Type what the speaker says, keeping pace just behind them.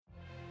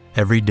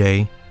Every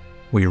day,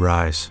 we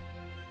rise,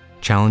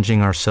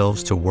 challenging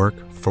ourselves to work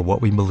for what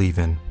we believe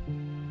in.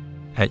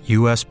 At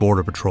U.S.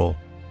 Border Patrol,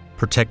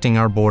 protecting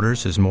our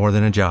borders is more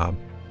than a job.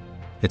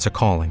 It's a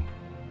calling.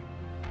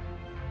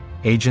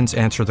 Agents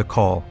answer the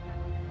call,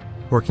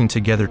 working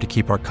together to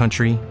keep our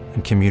country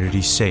and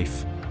communities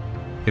safe.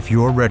 If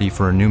you're ready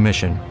for a new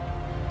mission,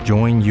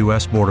 join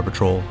U.S. Border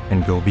Patrol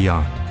and go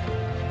beyond.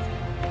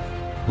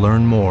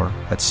 Learn more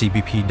at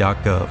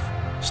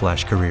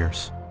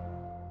cbp.gov/careers.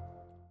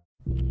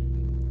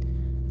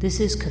 This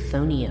is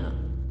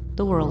Chthoniya,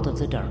 the world of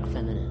the dark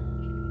feminine.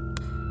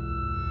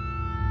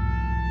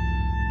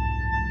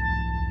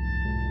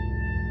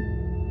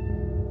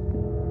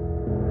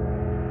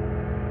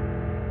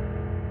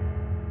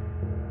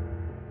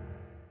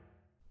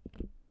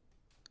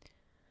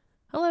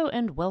 Hello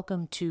and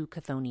welcome to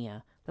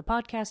Chthoniya, the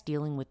podcast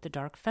dealing with the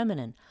dark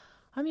feminine.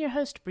 I'm your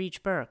host,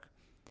 Breach Burke.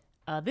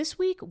 This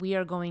week we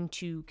are going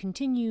to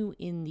continue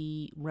in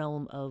the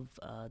realm of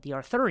the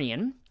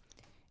Arthurian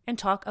and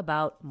talk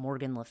about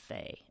Morgan Le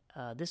Fay.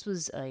 This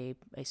was a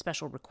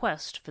special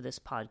request for this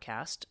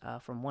podcast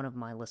from one of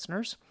my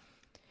listeners,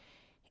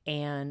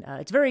 and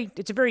it's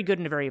a very good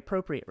and a very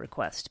appropriate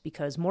request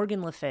because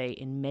Morgan Le Fay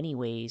in many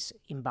ways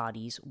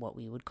embodies what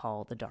we would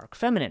call the dark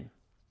feminine.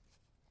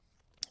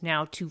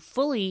 Now, to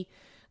fully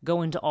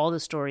go into all the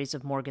stories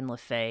of Morgan Le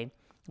Fay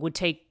would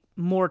take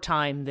more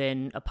time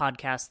than a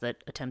podcast that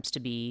attempts to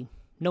be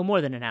no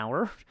more than an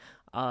hour,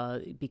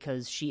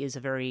 because she is a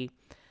very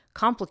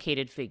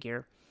complicated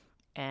figure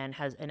and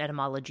has an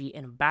etymology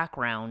and a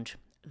background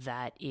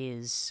that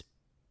is,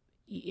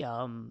 there's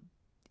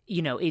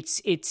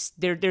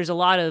a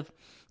lot of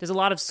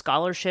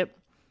scholarship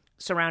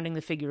surrounding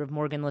the figure of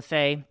Morgan Le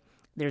Fay.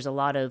 There's a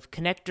lot of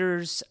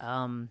connectors.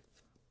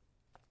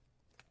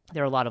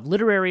 There are a lot of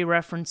literary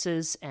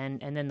references,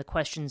 and then the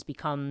questions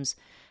becomes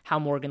how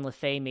Morgan Le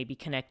Fay may be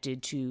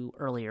connected to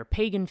earlier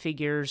pagan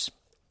figures.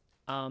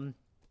 And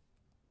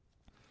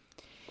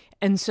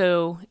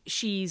so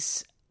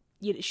she's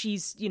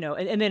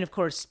and then of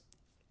course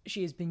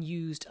she has been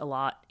used a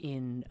lot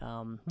in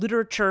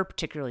literature,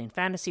 particularly in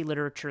fantasy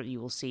literature. You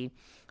will see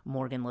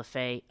Morgan Le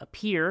Fay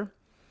appear,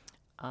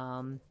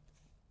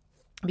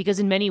 because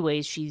in many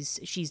ways she's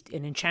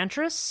an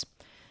enchantress.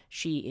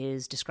 She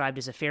is described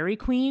as a fairy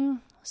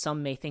queen.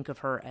 Some may think of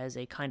her as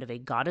a kind of a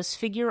goddess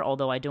figure,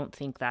 although I don't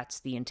think that's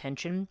the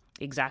intention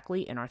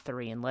exactly in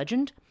Arthurian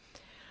legend.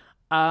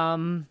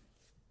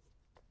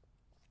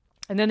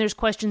 And then there's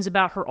questions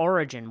about her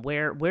origin.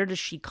 Where does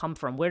she come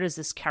from? Where does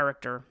this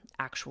character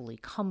actually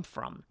come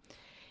from?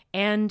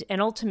 And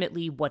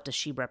ultimately, what does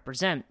she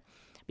represent?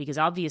 Because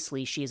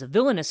obviously she is a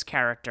villainous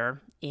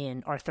character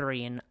in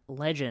Arthurian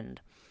legend.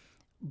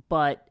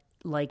 But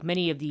like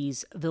many of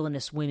these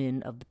villainous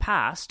women of the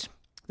past,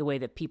 the way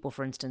that people,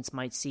 for instance,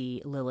 might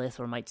see Lilith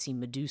or might see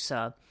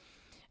Medusa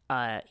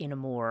in a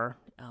more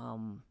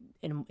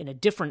in a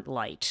different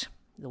light,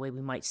 the way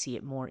we might see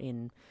it more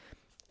in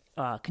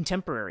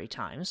contemporary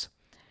times,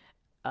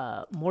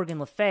 Morgan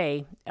Le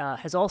Fay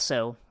has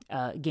also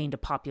gained a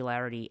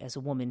popularity as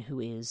a woman who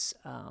is,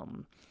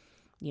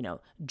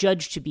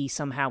 judged to be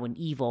somehow an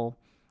evil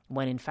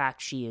when in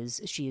fact she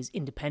is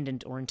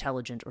independent or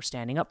intelligent or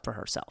standing up for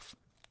herself.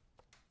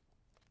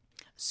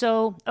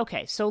 So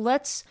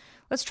let's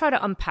try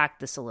to unpack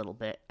this a little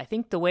bit. I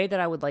think the way that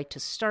I would like to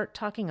start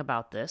talking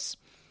about this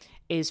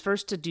is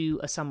first to do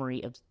a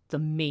summary of the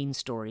main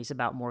stories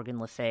about Morgan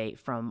Le Fay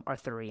from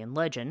Arthurian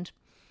legend,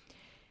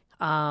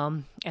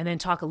 and then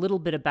talk a little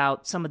bit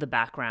about some of the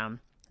background,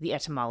 the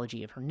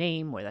etymology of her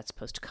name, where that's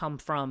supposed to come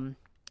from,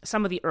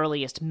 some of the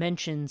earliest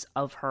mentions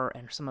of her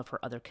and some of her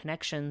other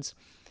connections,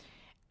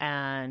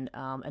 and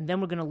then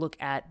we're going to look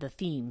at the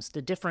themes,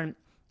 the different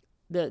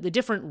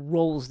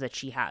roles that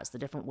she has, the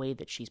different way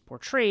that she's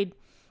portrayed,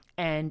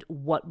 and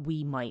what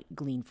we might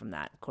glean from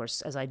that. Of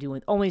course, as I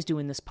always do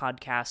in this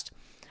podcast,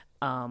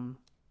 I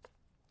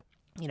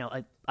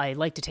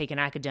like to take an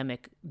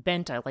academic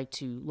bent. I like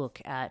to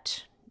look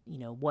at,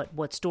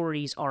 what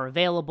stories are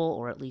available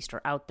or at least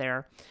are out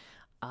there.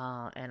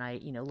 And I,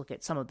 look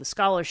at some of the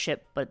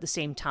scholarship, but at the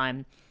same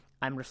time,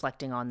 I'm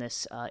reflecting on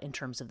this in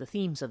terms of the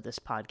themes of this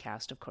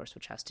podcast, of course,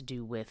 which has to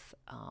do with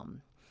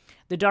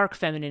the dark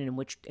feminine,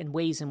 and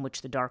ways in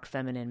which the dark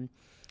feminine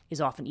is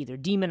often either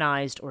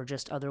demonized or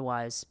just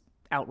otherwise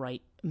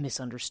outright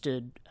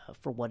misunderstood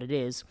for what it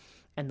is,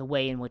 and the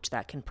way in which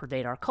that can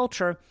pervade our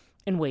culture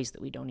in ways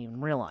that we don't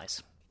even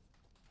realize.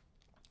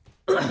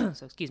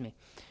 So, excuse me.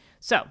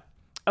 So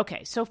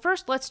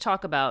first let's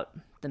talk about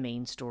the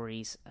main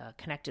stories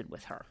connected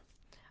with her.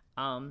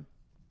 Let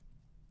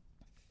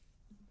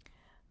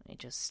me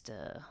just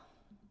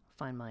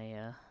find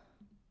my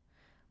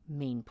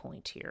main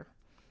point here.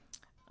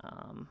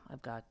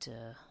 I've got,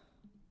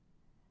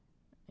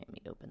 let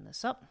me open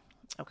this up.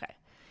 Okay.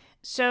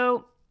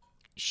 So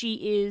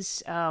she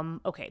is,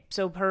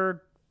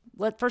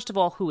 first of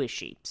all, who is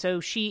she? So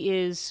she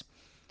is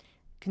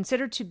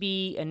considered to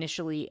be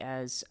initially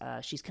as,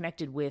 she's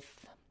connected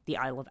with the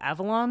Isle of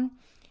Avalon.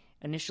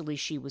 Initially,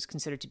 she was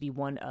considered to be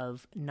one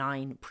of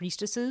 9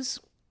 priestesses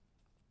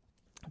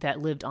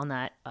that lived on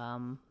that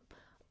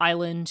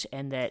island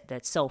and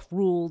that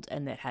self-ruled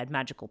and that had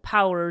magical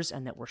powers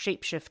and that were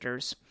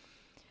shapeshifters.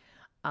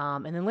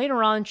 And then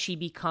later on, she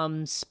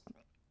becomes,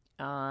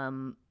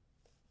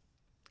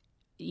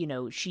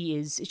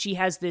 she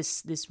has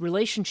this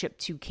relationship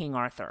to King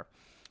Arthur.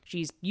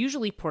 She's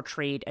usually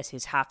portrayed as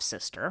his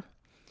half-sister,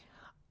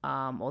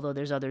 although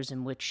there's others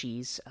in which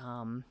she's,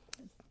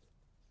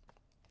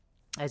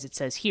 as it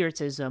says here, it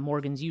says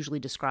Morgan's usually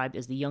described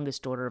as the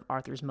youngest daughter of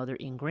Arthur's mother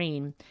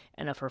Ingrain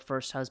and of her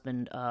first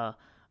husband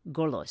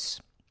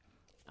Gorlois.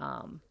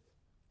 And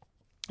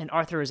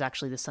Arthur is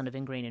actually the son of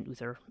Ingrain and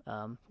Uther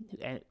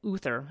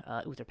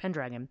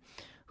Pendragon,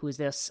 who is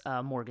this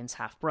Morgan's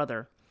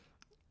half-brother.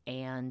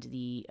 And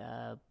the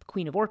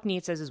Queen of Orkney,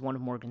 it says, is one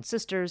of Morgan's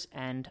sisters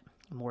and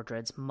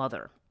Mordred's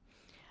mother.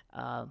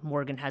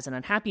 Morgan has an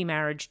unhappy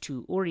marriage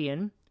to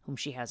Urien, whom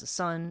she has a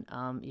son,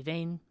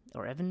 Evan,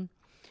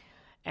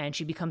 and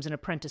she becomes an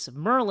apprentice of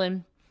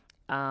Merlin,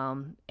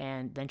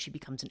 and then she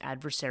becomes an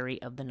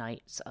adversary of the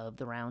Knights of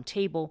the Round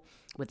Table,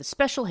 with a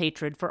special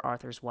hatred for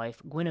Arthur's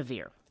wife,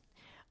 Guinevere.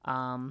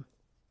 And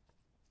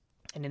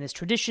in this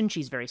tradition,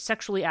 she's very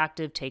sexually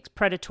active,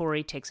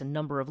 takes a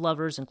number of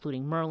lovers,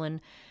 including Merlin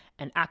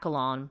and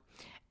Accolon,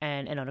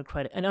 and an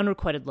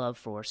unrequited love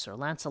for Sir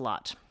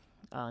Lancelot,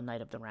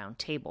 Knight of the Round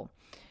Table.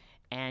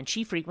 And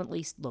she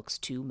frequently looks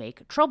to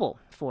make trouble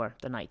for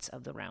the Knights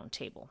of the Round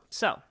Table.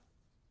 So,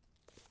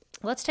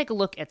 let's take a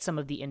look at some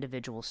of the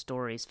individual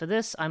stories. For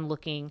this, I'm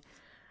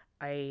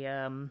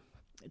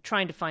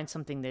trying to find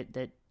something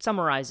that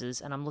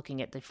summarizes, and I'm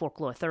looking at the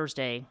Folklore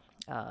Thursday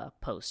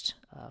post,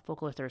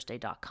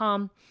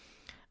 folklorethursday.com,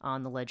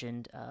 on the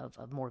legend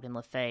of Morgan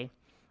Le Fay.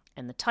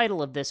 And the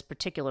title of this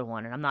particular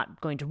one, and I'm not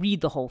going to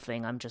read the whole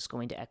thing, I'm just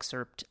going to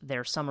excerpt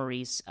their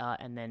summaries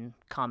and then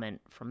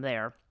comment from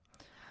there.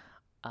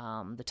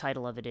 The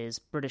title of it is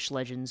British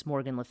Legends,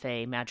 Morgan Le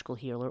Fay, Magical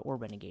Healer or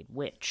Renegade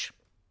Witch,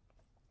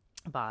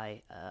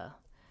 by,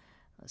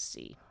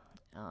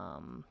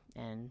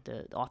 and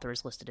the author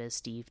is listed as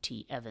Steve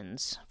T.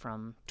 Evans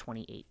from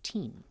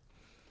 2018.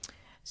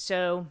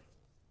 So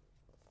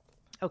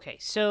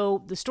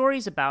the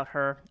stories about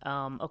her,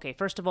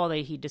 first of all,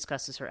 he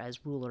discusses her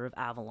as ruler of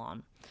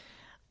Avalon.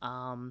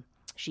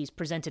 She's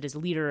presented as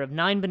leader of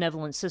 9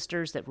 benevolent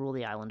sisters that rule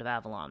the island of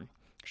Avalon.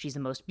 She's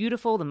the most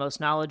beautiful, the most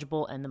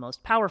knowledgeable, and the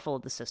most powerful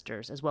of the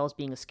sisters. As well as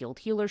being a skilled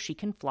healer, she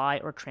can fly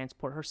or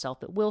transport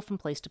herself at will from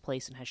place to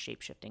place and has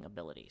shape-shifting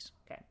abilities.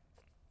 Okay.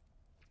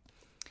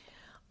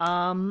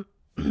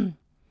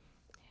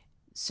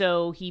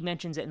 So he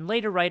mentions it in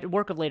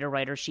work of later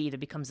writers, she either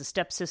becomes a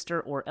stepsister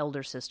or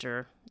elder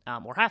sister,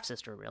 or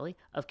half-sister, really,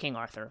 of King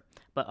Arthur.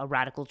 But a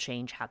radical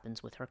change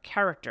happens with her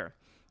character,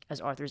 as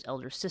Arthur's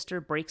elder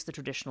sister breaks the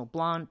traditional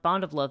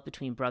bond of love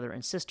between brother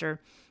and sister,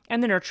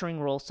 and the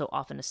nurturing role so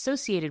often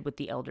associated with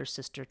the elder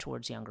sister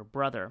towards younger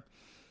brother.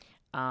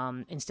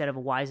 Instead of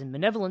a wise and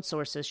benevolent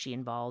Sorceress, she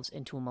evolves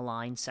into a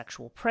malign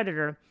sexual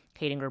predator,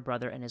 hating her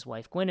brother and his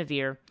wife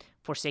Guinevere,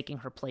 forsaking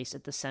her place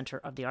at the center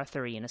of the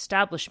Arthurian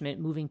establishment,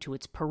 moving to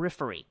its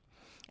periphery,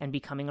 and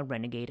becoming a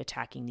renegade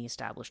attacking the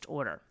established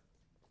order.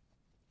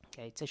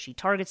 Okay, it says she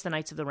targets the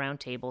Knights of the Round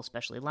Table,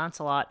 especially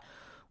Lancelot,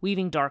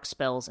 weaving dark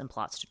spells and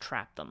plots to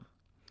trap them.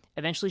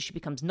 Eventually, she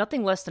becomes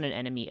nothing less than an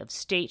enemy of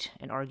state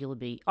and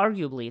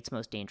arguably its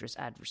most dangerous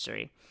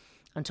adversary,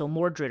 until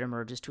Mordred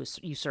emerges to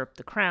usurp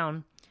the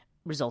crown,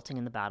 resulting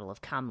in the Battle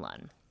of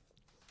Camlan.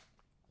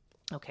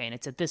 Okay, and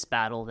it's at this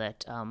battle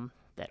that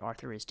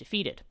Arthur is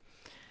defeated.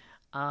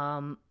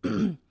 Now,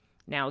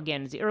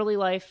 again, the early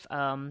life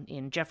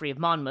in Geoffrey of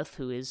Monmouth,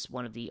 who is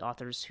one of the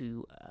authors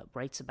who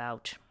writes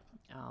about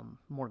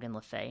Morgan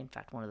Le Fay, in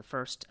fact, one of the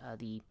first,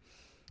 the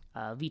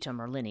Vita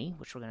Merlini,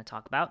 which we're going to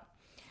talk about.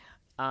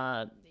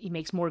 He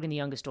makes Morgan the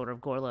youngest daughter of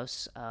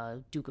Gorlois,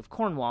 Duke of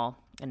Cornwall,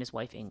 and his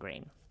wife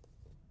Ingrain.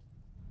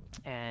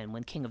 And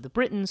when King of the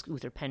Britons,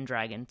 Uther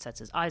Pendragon, sets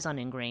his eyes on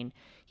Ingrain,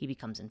 he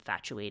becomes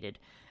infatuated.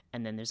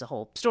 And then there's a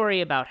whole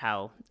story about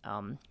how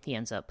he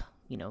ends up,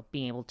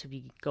 being able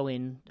to go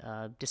in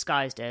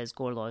disguised as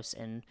Gorlois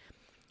and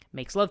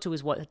makes love to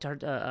his wife,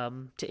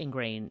 to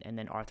Ingrain, and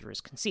then Arthur is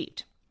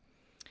conceived.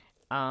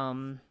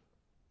 It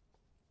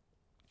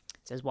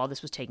says, while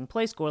this was taking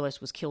place,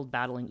 Gorlois was killed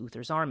battling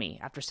Uther's army.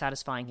 After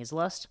satisfying his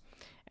lust,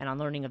 and on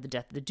learning of the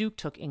death of the Duke,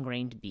 took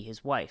Ingrain to be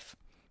his wife.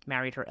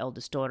 Married her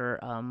eldest daughter,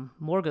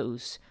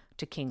 Morgaus,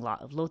 to King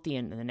Lot of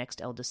Lothian, and the next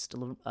eldest,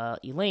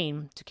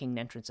 Elaine, to King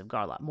Nentrance of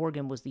Garlot.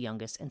 Morgan was the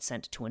youngest and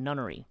sent to a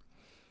nunnery.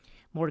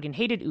 Morgan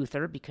hated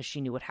Uther because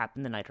she knew what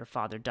happened the night her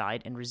father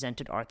died and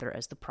resented Arthur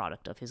as the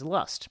product of his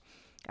lust.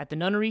 At the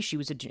nunnery, she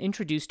was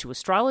introduced to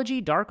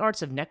astrology, dark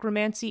arts of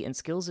necromancy, and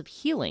skills of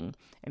healing,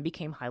 and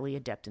became highly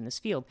adept in this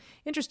field.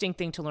 Interesting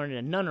thing to learn in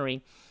a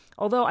nunnery.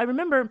 Although I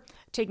remember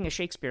taking a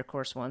Shakespeare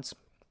course once,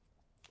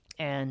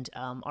 and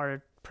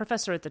our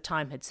professor at the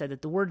time had said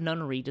that the word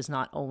nunnery does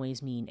not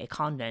always mean a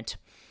convent.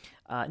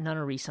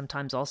 Nunnery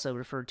sometimes also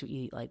referred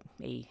to like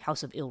a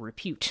house of ill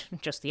repute,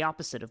 just the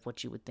opposite of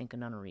what you would think a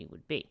nunnery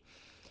would be.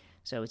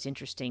 So it's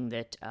interesting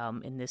that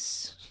in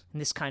this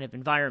kind of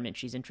environment,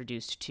 she's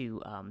introduced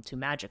to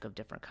magic of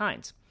different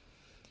kinds.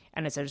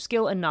 And as her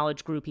skill and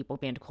knowledge grew, people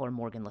began to call her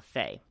Morgan Le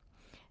Fay.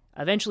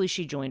 Eventually,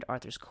 she joined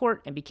Arthur's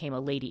court and became a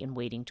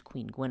lady-in-waiting to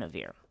Queen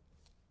Guinevere.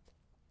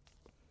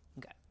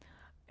 Okay.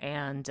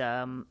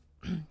 And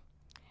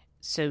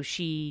so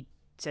she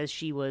says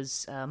she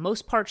was,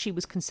 most part, she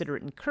was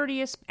considerate and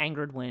courteous,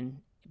 angered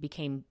when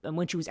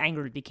she was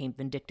angered, became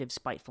vindictive,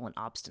 spiteful, and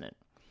obstinate.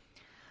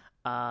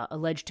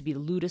 Alleged to be the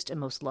lewdest and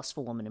most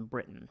lustful woman in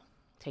Britain,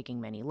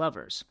 taking many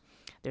lovers.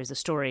 There's a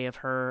story of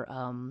her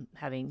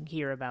having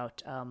hear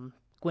about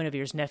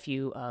Guinevere's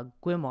nephew,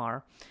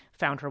 Guimar,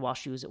 found her while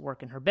she was at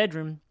work in her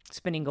bedroom,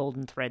 spinning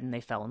golden thread, and they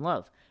fell in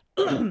love.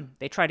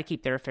 They tried to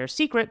keep their affair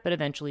secret, but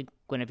eventually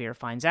Guinevere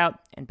finds out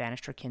and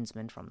banished her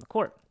kinsman from the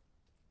court.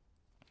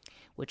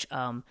 Which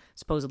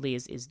supposedly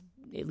is,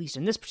 at least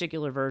in this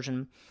particular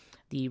version,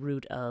 the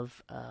root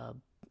of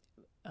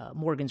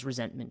Morgan's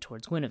resentment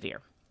towards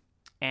Guinevere,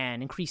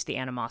 and increased the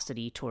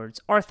animosity towards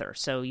Arthur.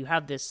 So you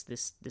have this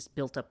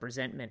built-up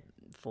resentment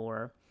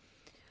for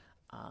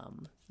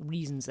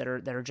reasons that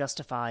are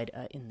justified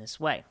in this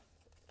way.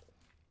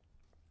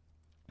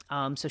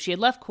 So she had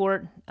left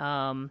court,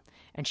 and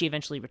she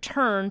eventually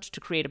returned to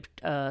create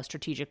a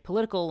strategic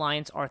political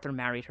alliance. Arthur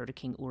married her to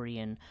King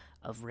Urien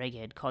of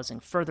Reged, causing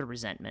further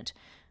resentment.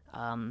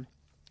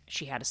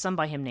 She had a son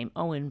by him named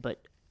Owen,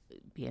 but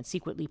began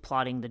secretly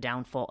plotting the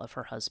downfall of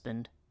her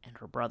husband and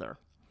her brother.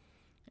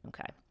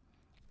 Okay.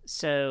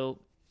 So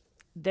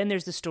then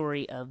there's the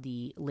story of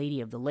the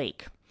Lady of the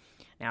Lake.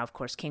 Now, of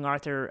course, King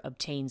Arthur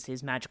obtains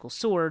his magical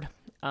sword,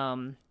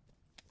 or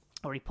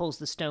he pulls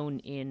the stone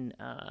in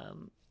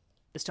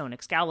the stone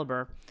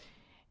Excalibur.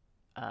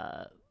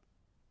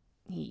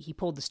 He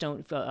pulled the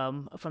stone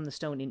from the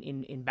stone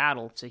in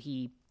battle. So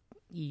he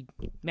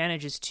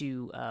manages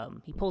to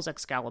he pulls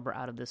Excalibur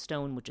out of the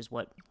stone, which is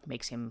what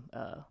makes him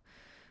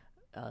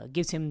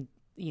gives him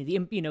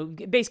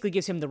basically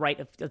gives him the right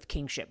of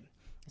kingship.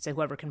 It said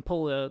whoever can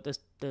pull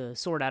the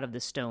sword out of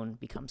this stone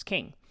becomes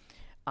king.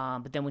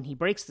 But then when he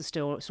breaks the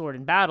sword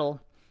in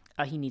battle,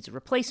 he needs a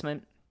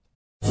replacement.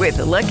 With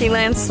the Lucky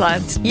Land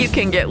Slots, you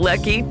can get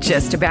lucky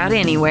just about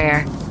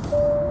anywhere.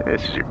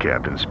 This is your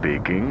captain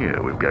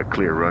speaking. We've got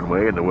clear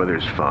runway and the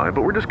weather's fine,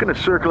 but we're just going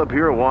to circle up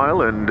here a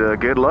while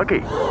and get lucky.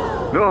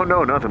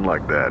 No, nothing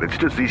like that. It's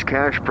just these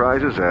cash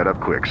prizes add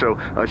up quick. So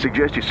I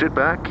suggest you sit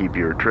back, keep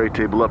your tray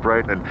table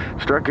upright, and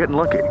start getting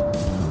lucky.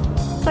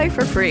 Play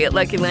for free at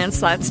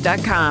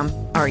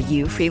LuckyLandSlots.com. Are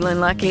you feeling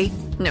lucky?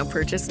 No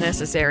purchase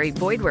necessary.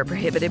 Void where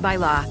prohibited by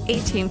law.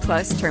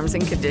 18+ terms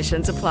and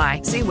conditions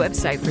apply. See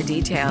website for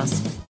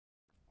details.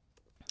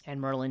 And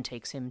Merlin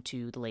takes him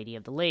to the Lady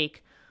of the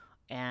Lake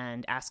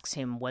and asks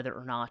him whether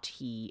or not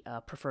he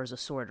prefers a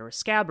sword or a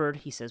scabbard.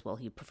 He says, well,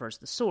 he prefers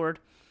the sword.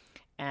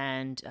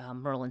 And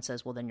Merlin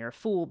says, well, then you're a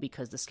fool,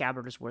 because the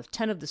scabbard is worth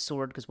 10 of the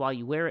sword, because while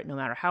you wear it, no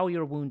matter how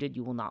you're wounded,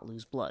 you will not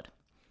lose blood.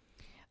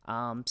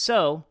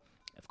 So,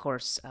 of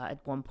course, at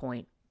one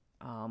point,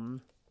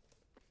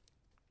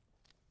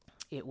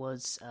 it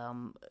was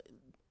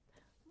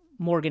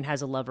Morgan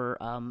has a lover,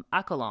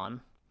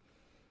 Accolon.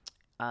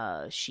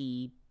 So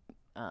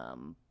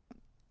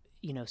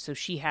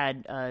she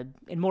had,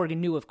 and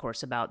Morgan knew, of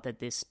course, about that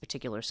this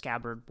particular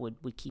scabbard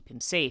would keep him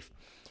safe.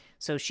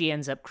 So she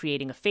ends up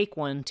creating a fake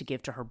one to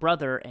give to her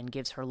brother, and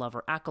gives her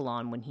lover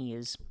Accolon, when he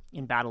is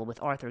in battle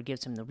with Arthur,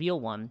 gives him the real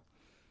one,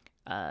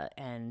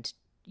 and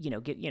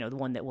the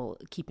one that will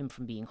keep him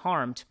from being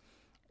harmed.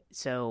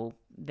 So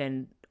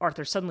then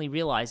Arthur suddenly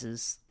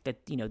realizes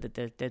that that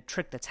the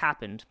trick that's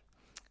happened.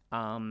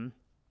 Of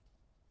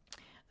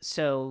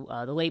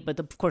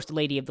course, the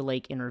Lady of the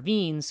Lake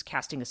intervenes,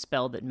 casting a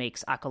spell that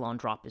makes Accolon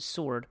drop his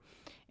sword,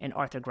 and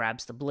Arthur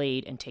grabs the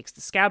blade and takes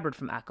the scabbard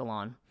from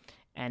Accolon,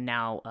 and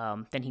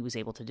now then he was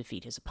able to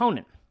defeat his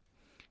opponent.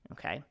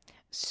 Okay,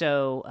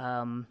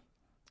 so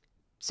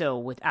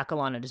with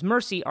Accolon at his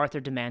mercy, Arthur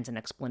demands an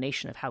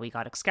explanation of how he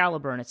got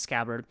Excalibur and its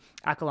scabbard.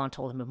 Accolon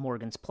told him of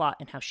Morgan's plot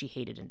and how she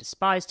hated and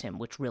despised him,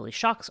 which really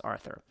shocks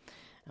Arthur.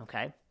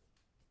 Okay,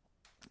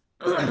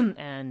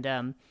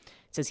 and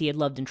says he had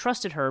loved and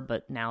trusted her,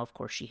 but now, of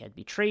course, she had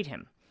betrayed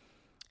him.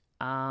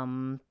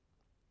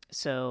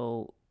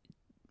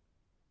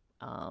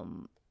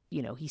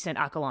 He sent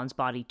Accolon's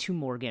body to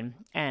Morgan,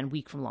 and,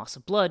 weak from loss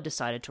of blood,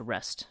 decided to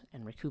rest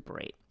and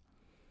recuperate.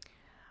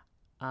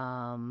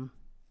 And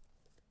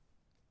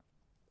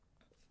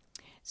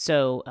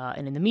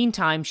in the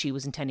meantime, she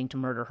was intending to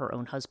murder her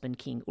own husband,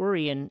 King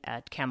Urien,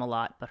 at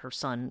Camelot, but her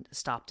son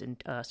stopped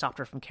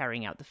her from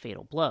carrying out the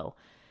fatal blow.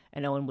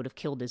 And Owen would have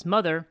killed his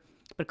mother,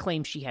 but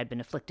claimed she had been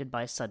afflicted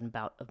by a sudden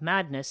bout of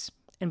madness,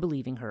 and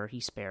believing her,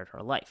 he spared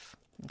her life.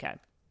 Okay.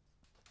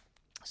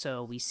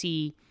 So we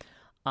see,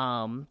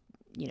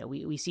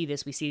 we see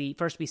this. We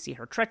see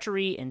her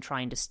treachery in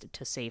trying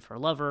to save her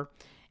lover,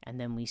 and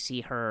then we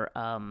see her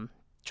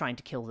trying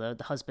to kill the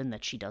husband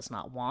that she does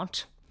not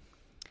want.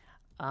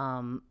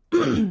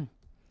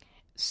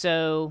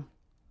 So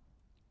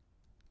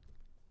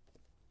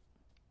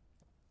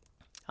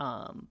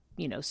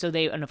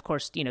they, and of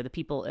course, the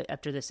people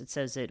after this, it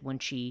says that when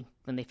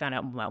they found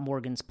out about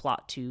Morgan's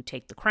plot to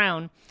take the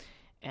crown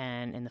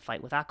and in the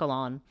fight with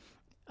Accolon,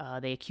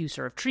 They accuse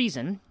her of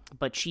treason,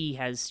 but she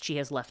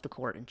has left the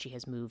court and she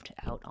has moved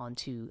out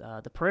onto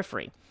the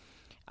periphery.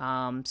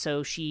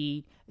 So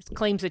she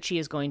claims that she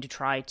is going to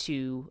try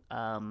to,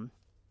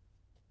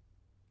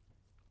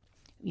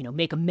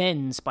 make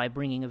amends by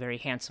bringing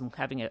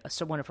having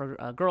one of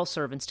her girl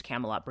servants to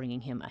Camelot,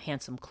 bringing him a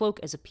handsome cloak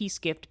as a peace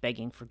gift,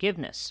 begging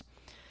forgiveness.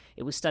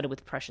 It was studded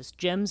with precious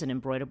gems and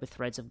embroidered with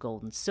threads of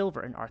gold and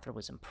silver, and Arthur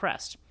was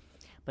impressed.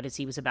 But as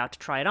he was about to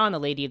try it on, the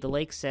Lady of the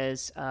Lake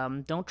says,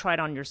 don't try it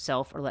on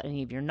yourself or let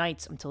any of your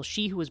knights until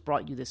she who has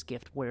brought you this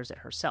gift wears it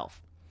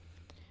herself.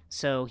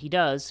 So he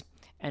does,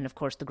 and of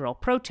course the girl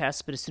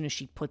protests, but as soon as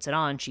she puts it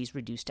on, she's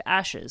reduced to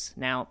ashes.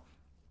 Now,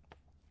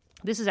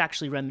 this is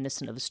actually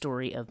reminiscent of the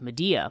story of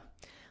Medea,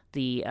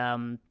 the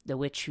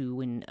witch who,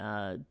 when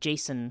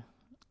Jason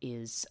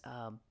is,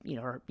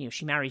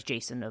 she marries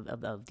Jason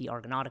of the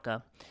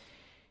Argonautica,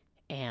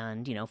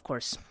 and of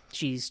course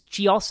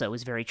she also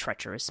is very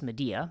treacherous,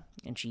 Medea,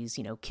 and she's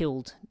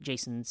killed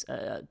Jason's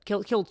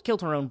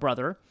killed her own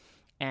brother,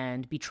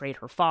 and betrayed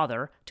her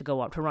father to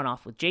go out to run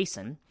off with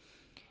Jason.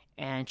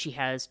 And she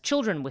has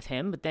children with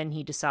him, but then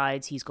he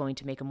decides he's going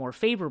to make a more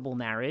favorable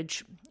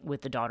marriage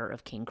with the daughter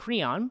of King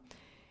Creon.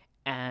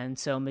 And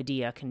so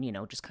Medea can,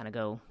 just kind of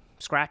go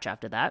scratch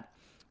after that.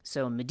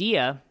 So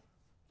Medea,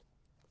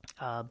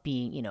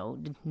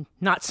 being,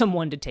 not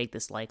someone to take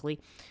this lightly,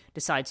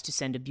 decides to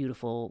send a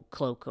beautiful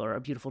cloak or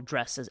a beautiful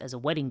dress as a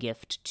wedding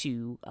gift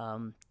to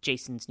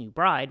Jason's new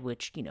bride,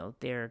 which,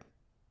 they're,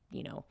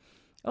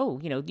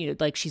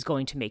 like she's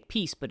going to make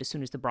peace, but as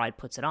soon as the bride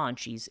puts it on,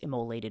 she's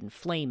immolated in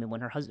flame. And when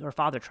her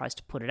father tries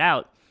to put it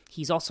out,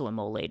 he's also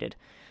immolated.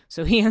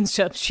 So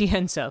she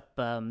ends up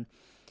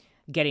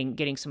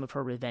getting some of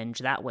her revenge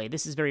that way.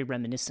 This is very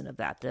reminiscent of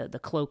that. The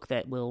cloak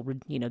that will,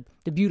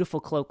 the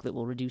beautiful cloak that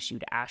will reduce you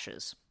to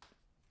ashes.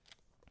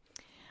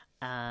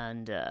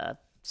 And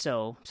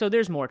so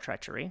there's more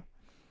treachery.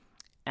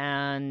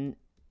 And,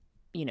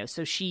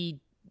 so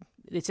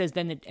it says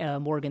then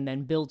that Morgan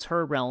then builds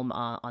her realm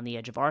on the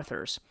edge of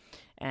Arthur's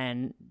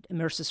and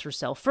immerses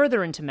herself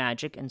further into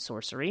magic and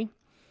sorcery.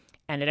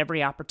 And at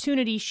every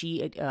opportunity,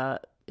 she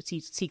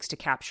seeks to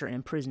capture and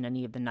imprison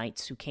any of the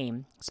knights who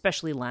came,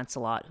 especially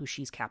Lancelot, who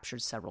she's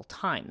captured several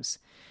times.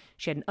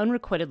 She had an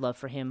unrequited love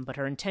for him, but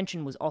her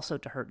intention was also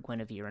to hurt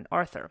Guinevere and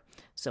Arthur.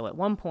 So at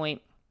one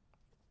point,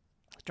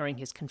 during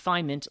his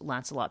confinement,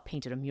 Lancelot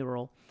painted a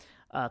mural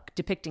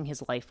depicting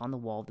his life on the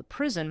wall of the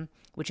prison,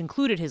 which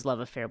included his love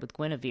affair with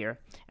Guinevere.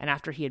 And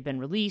after he had been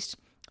released,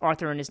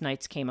 Arthur and his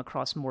knights came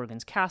across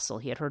Morgan's castle.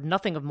 He had heard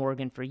nothing of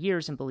Morgan for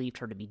years and believed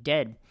her to be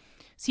dead.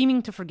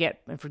 Seeming to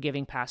forget and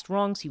forgiving past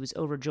wrongs, he was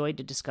overjoyed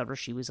to discover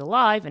she was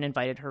alive and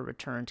invited her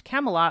return to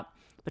Camelot,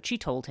 but she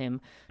told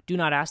him, "Do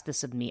not ask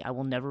this of me. I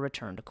will never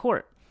return to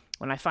court.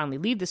 When I finally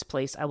leave this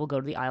place, I will go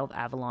to the Isle of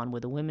Avalon,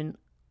 where the women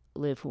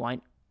live who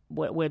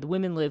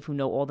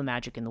know all the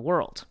magic in the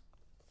world."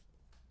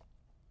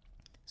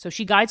 So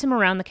she guides him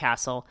around the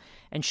castle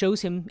and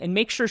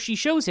makes sure she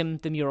shows him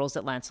the murals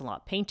that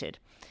Lancelot painted.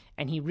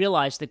 And he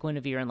realized that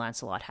Guinevere and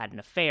Lancelot had an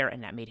affair,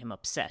 and that made him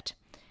upset.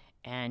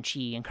 And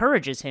she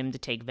encourages him to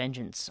take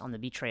vengeance on the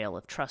betrayal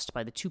of trust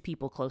by the two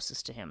people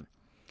closest to him.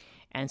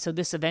 And so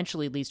this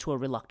eventually leads to a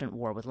reluctant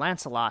war with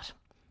Lancelot,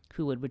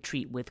 who would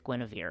retreat with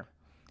Guinevere.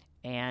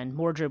 And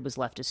Mordred was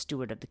left as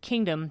steward of the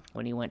kingdom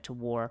when he went to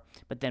war,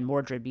 but then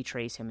Mordred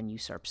betrays him and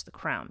usurps the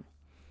crown.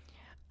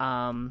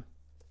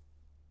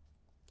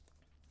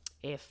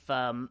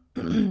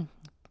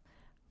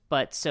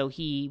 But so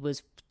he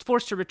was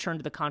forced to return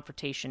to the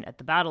confrontation at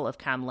the Battle of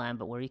Camlan,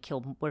 but where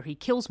he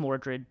kills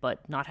Mordred,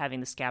 but not having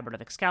the scabbard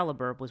of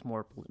Excalibur, was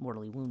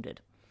mortally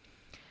wounded.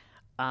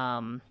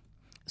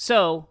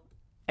 So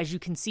as you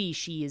can see,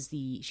 she's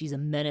a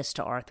menace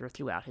to Arthur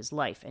throughout his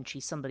life, and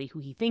she's somebody who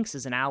he thinks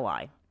is an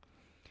ally,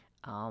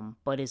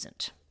 but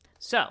isn't.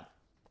 So,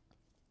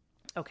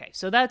 okay,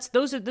 so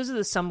those are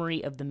the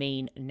summary of the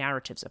main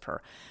narratives of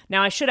her.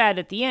 Now, I should add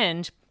at the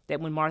end that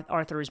when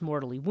Arthur is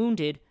mortally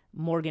wounded,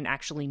 Morgan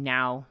actually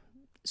now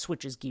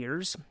switches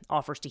gears,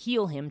 offers to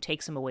heal him,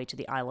 takes him away to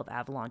the Isle of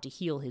Avalon to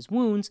heal his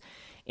wounds,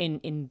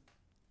 in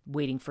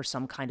waiting for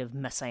some kind of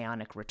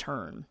messianic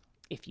return,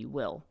 if you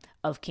will,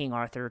 of King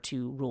Arthur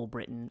to rule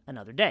Britain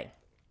another day.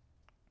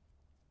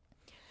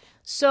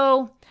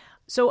 So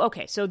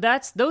okay, so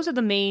those are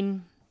the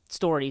main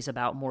stories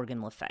about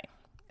Morgan Le Fay.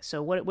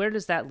 So where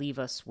does that leave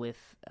us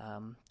with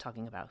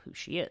talking about who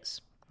she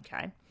is?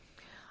 Okay.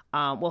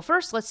 Well,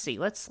 first, let's see.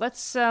 Let's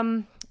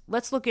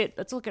look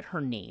at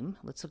her name.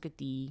 Let's look at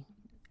the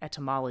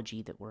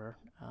etymology that we're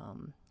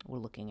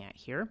looking at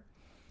here.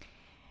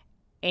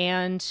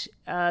 And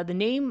the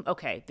name,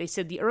 okay, they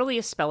said the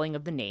earliest spelling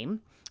of the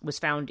name was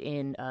found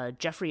in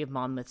Geoffrey of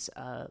Monmouth's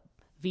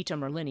Vita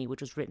Merlini,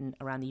 which was written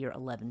around the year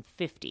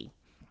 1150.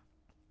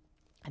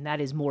 And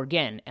that is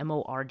Morgen,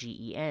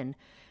 Morgen,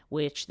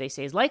 which they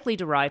say is likely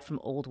derived from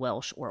Old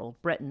Welsh or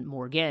Old Breton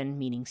morgen,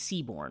 meaning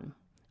seaborn,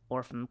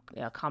 or from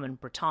Common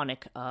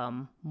Brittonic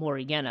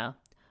morigena,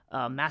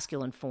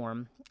 masculine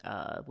form,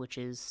 which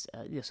is,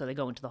 so they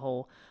go into the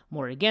whole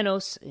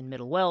morigenos in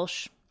Middle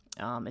Welsh,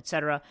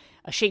 etc.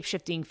 A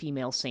shape-shifting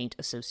female saint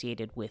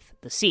associated with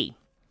the sea.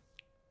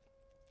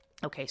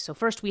 Okay, so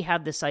first we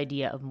have this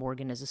idea of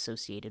Morgan as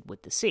associated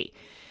with the sea.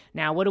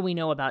 Now, what do we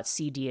know about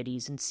sea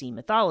deities and sea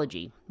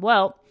mythology?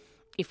 Well,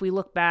 if we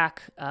look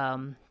back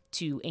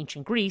to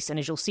ancient Greece, and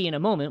as you'll see in a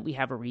moment, we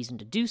have a reason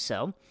to do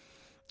so.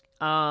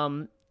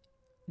 The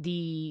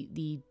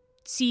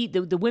sea,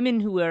 the women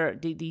who are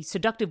the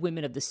seductive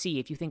women of the sea.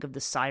 If you think of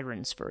the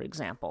sirens, for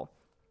example,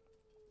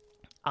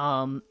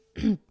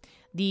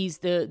 these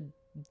the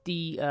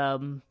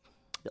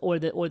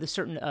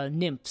certain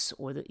nymphs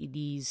or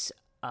these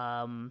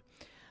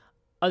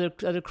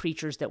other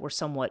creatures that were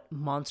somewhat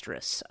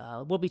monstrous.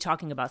 We'll be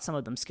talking about some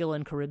of them, Scylla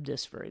and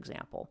Charybdis, for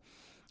example.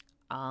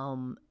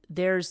 Or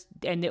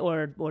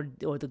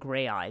the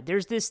gray eye.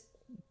 There's this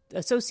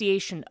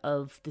association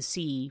of the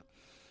sea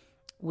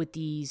with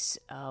these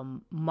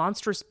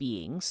monstrous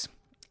beings,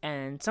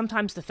 and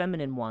sometimes the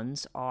feminine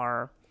ones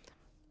are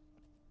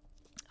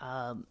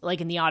like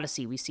in the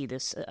Odyssey. We see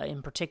this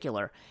in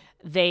particular.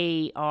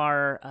 They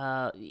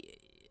are,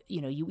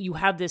 you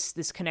have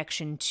this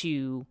connection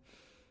to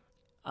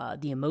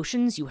the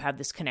emotions. You have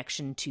this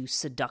connection to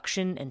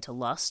seduction and to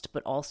lust,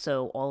 but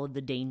also all of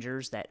the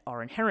dangers that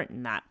are inherent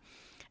in that.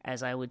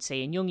 As I would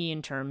say in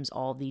Jungian terms,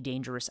 all the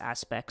dangerous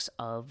aspects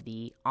of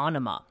the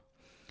anima.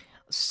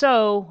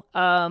 So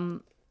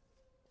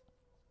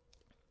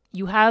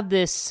you have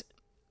this.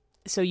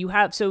 So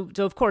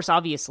of course,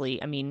 obviously,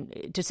 I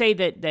mean, to say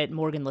that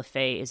Morgan Le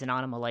Fay is an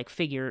anima-like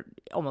figure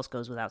almost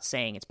goes without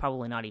saying. It's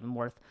probably not even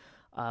worth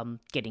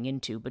getting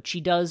into. But she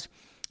does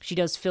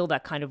fill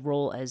that kind of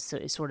role as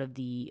sort of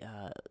the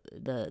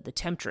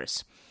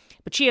temptress.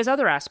 But she has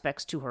other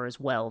aspects to her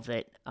as well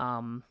that.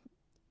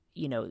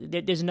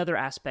 There's another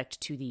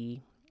aspect to the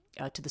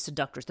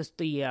seductress,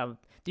 the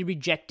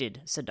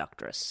rejected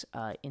seductress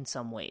in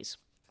some ways.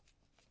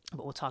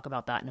 But we'll talk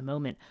about that in a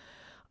moment.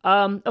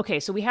 Okay,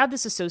 so we have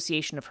this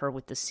association of her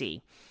with the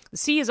sea. The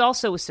sea is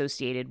also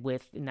associated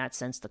with, in that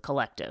sense, the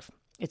collective.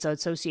 It's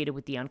associated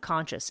with the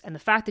unconscious. And the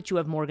fact that you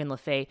have Morgan Le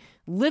Fay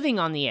living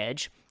on the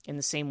edge, in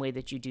the same way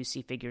that you do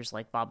see figures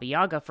like Baba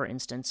Yaga, for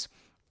instance,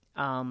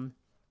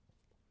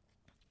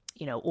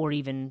 or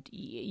even,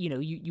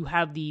 you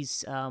have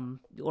these,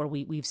 or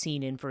we've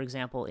seen in, for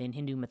example, in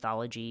Hindu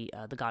mythology,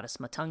 the goddess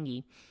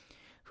Matangi,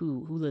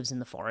 who lives in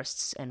the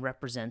forests and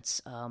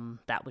represents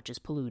that which is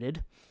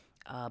polluted.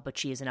 But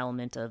she is an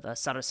element of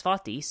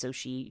Sarasvati, so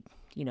she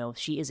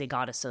is a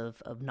goddess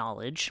of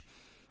knowledge,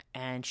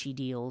 and she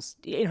deals,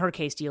 in her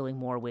case, dealing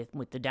more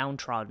with the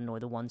downtrodden or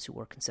the ones who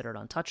were considered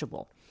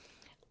untouchable.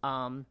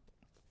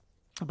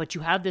 But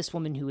you have this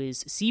woman who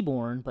is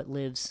seaborn but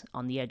lives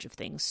on the edge of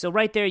things. So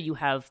right there you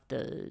have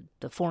the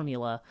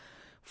formula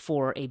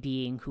for a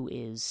being who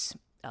is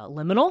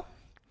liminal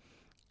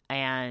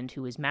and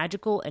who is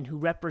magical and who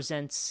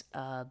represents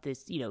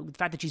this, the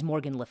fact that she's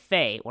Morgan Le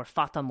Fay or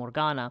Fata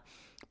Morgana,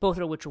 both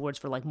of which are words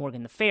for like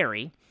Morgan the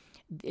Fairy.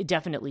 It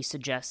definitely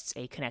suggests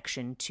a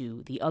connection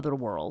to the other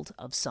world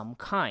of some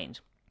kind.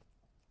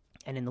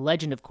 And in the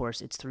legend, of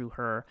course, it's through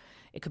her,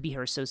 it could be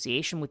her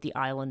association with the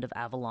island of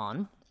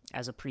Avalon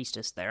as a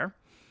priestess there.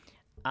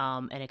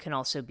 And it can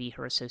also be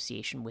her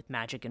association with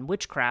magic and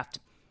witchcraft,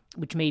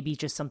 which may be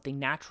just something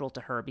natural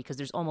to her, because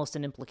there's almost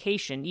an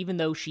implication, even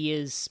though she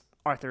is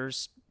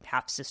Arthur's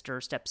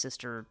half-sister,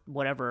 stepsister,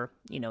 whatever,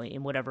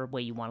 in whatever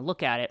way you want to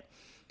look at it,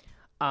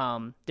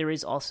 there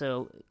is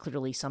also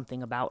clearly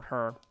something about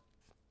her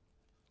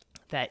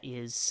that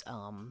is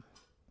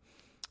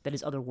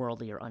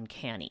otherworldly or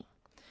uncanny.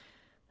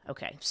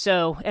 Okay,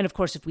 so, and of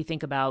course, if we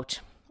think about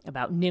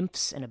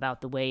nymphs and about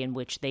the way in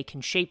which they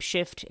can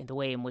shapeshift and the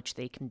way in which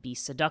they can be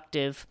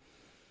seductive,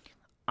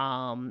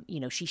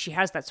 she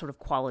has that sort of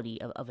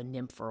quality of a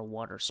nymph or a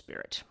water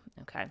spirit.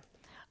 Okay.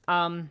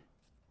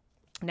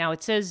 Now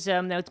it says,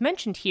 now it's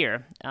mentioned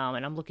here,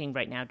 and I'm looking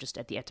right now just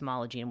at the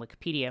etymology in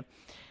Wikipedia.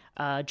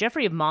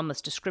 Geoffrey of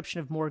Monmouth's description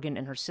of Morgan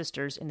and her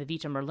sisters in the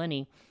Vita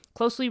Merlini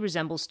closely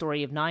resembles the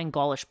story of 9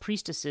 Gaulish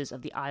priestesses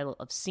of the Isle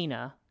of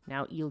Sina,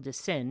 now Ile de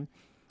Sin,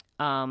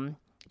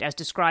 as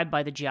described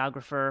by the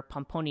geographer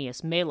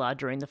Pomponius Mela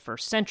during the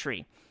 1st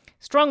century,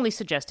 strongly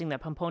suggesting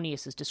that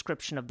Pomponius's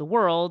description of the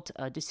world,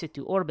 De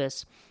Situ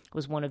Orbis,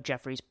 was one of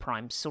Geoffrey's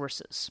prime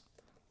sources.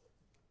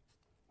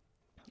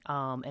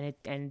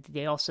 And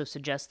they also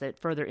suggest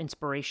that further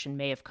inspiration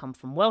may have come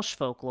from Welsh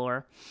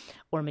folklore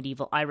or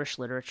medieval Irish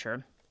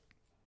literature.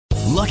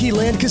 Lucky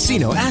Land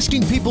Casino,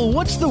 asking people,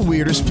 what's the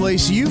weirdest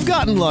place you've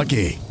gotten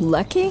lucky?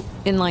 Lucky?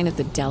 In line at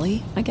the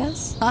deli, I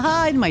guess?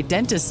 Aha, in my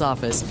dentist's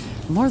office.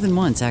 More than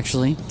once,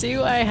 actually.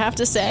 Do I have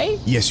to say?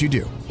 Yes, you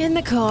do. In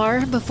the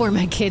car before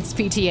my kids'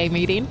 PTA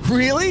meeting.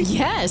 Really?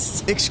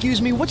 Yes. Excuse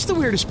me, what's the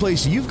weirdest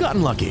place you've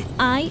gotten lucky?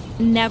 I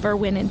never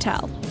win and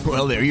tell.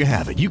 Well, there you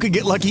have it. You can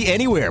get lucky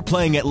anywhere,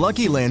 playing at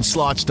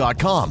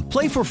LuckyLandSlots.com.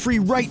 Play for free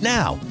right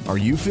now. Are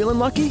you feeling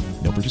lucky?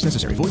 No purchase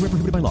necessary. Void where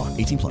prohibited by law.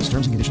 18+.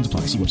 Terms and conditions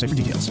apply. See website for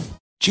details.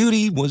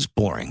 Judy was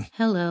boring.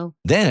 Hello.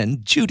 Then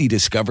Judy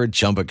discovered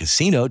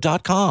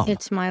ChumbaCasino.com.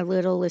 It's my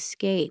little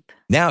escape.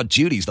 Now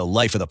Judy's the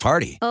life of the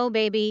party. Oh,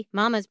 baby,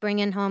 mama's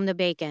bringing home the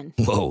bacon.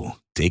 Whoa,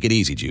 take it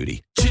easy,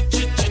 Judy.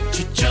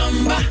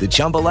 The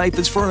Chumba life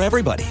is for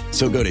everybody.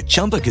 So go to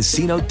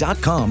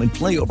ChumbaCasino.com and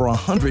play over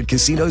 100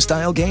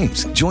 casino-style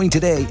games. Join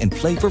today and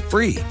play for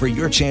free for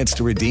your chance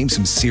to redeem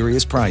some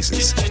serious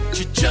prizes.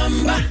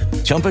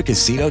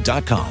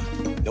 ChumbaCasino.com.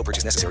 No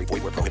purchase necessary.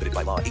 Void where prohibited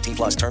by law. 18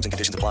 plus terms and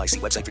conditions apply. See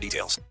website for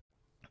details.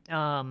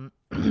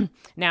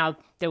 Now,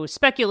 there was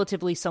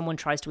speculatively someone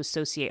tries to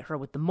associate her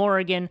with the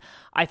Morrigan.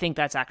 I think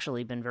that's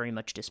actually been very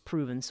much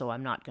disproven, so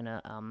I'm not going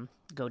to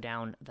go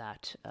down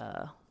that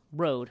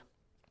road.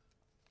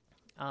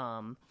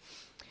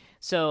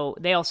 So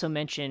they also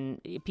mention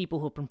people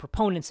who have been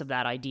proponents of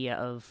that idea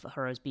of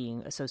her as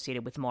being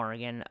associated with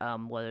Morrigan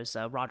was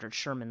Roger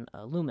Sherman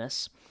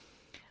Loomis.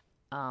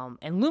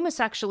 And Loomis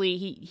actually,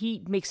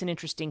 he makes an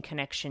interesting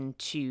connection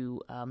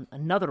to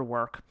another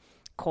work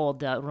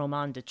called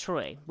Roman de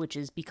Troie, which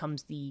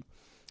becomes the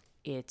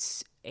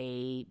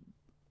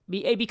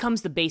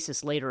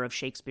basis later of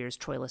Shakespeare's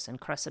Troilus and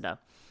Cressida.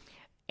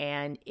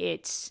 And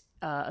it's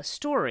a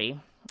story.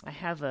 I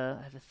have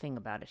a thing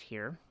about it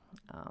here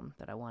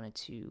that I wanted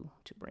to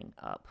bring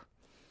up.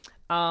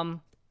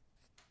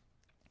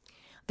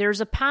 There's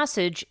a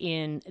passage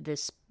in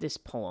this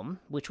poem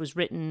which was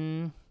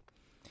written,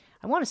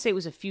 I want to say it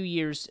was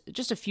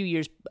just a few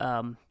years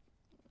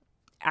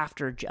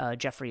after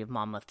Geoffrey of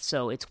Monmouth.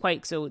 So it's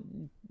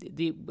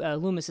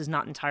Loomis is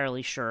not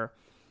entirely sure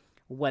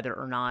whether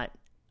or not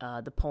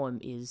the poem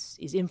is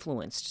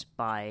influenced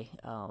by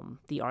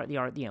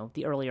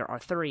the earlier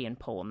Arthurian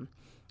poem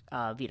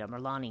Vita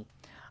Merlani,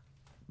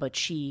 but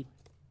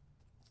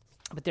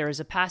there is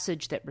a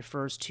passage that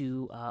refers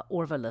to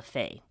Orva le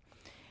Fay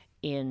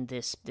in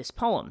this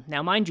poem.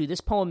 Now, mind you,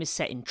 this poem is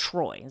set in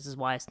Troy. This is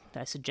why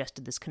I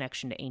suggested this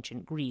connection to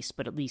ancient Greece,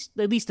 but at least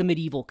the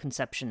medieval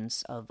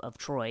conceptions of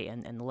Troy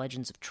and the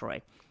legends of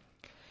Troy.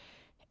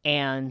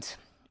 And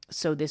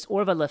so this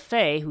Orva le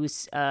Fay, who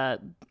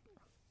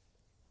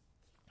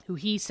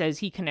he says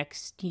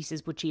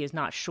which he is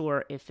not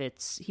sure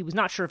he was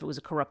not sure if it was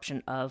a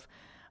corruption of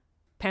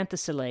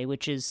Penthesilea,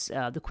 which is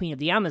the queen of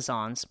the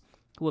Amazons,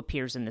 who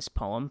appears in this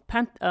poem.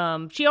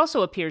 She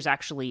also appears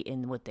actually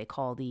in what they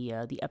call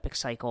the epic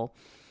cycle,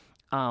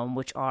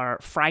 which are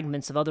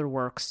fragments of other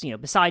works,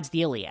 besides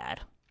the Iliad,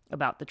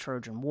 about the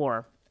Trojan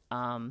War.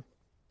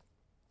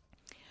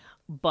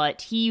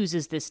 But he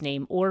uses this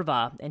name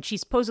Orva, and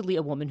she's supposedly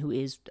a woman who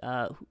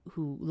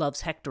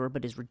loves Hector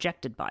but is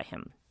rejected by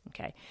him.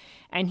 Okay,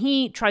 and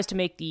he tries to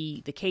make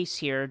the case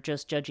here,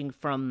 just judging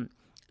from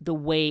the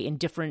way in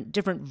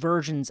different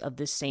versions of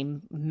this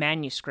same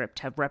manuscript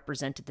have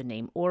represented the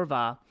name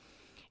Orva.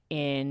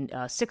 In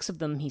 6 of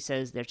them, he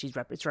says that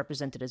it's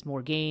represented as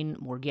Morgaine,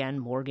 Morgan,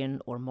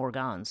 Morgan, or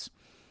Morgans.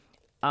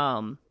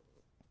 And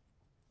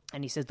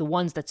he says the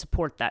ones that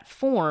support that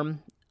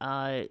form,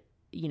 and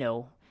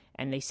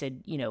they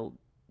said,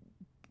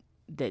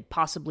 that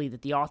possibly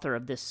that the author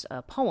of this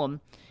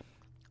poem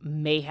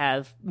may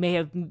have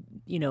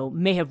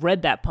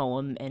read that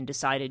poem and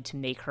decided to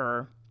make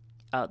her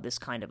this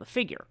kind of a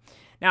figure.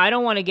 Now, I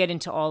don't want to get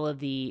into all of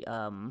the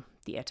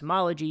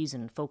etymologies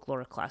and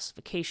folkloric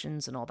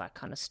classifications and all that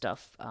kind of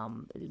stuff,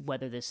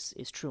 whether this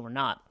is true or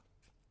not.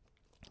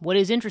 What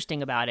is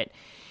interesting about it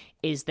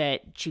is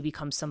that she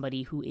becomes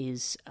somebody who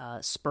is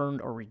spurned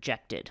or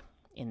rejected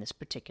in this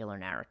particular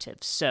narrative.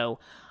 So,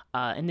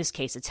 in this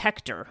case, it's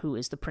Hector, who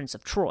is the Prince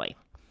of Troy,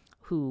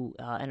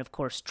 and of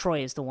course,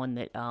 Troy is the one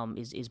that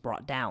is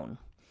brought down.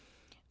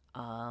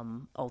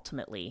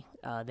 Ultimately,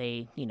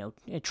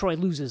 Troy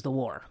loses the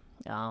war,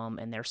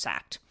 and they're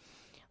sacked.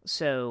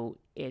 So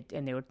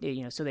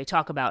so they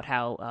talk about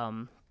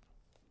how,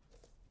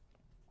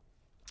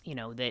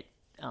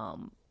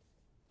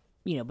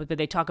 but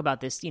they talk about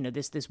this,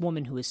 this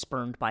woman who is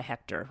spurned by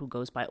Hector, who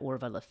goes by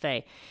Orva le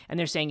Fay, and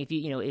they're saying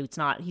it's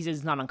not, he says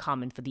it's not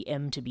uncommon for the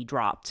M to be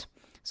dropped,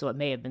 so it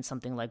may have been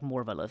something like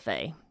Morva le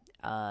Fay,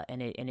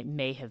 and it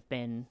may have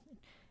been,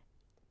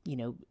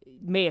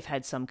 may have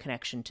had some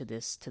connection to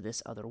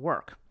this other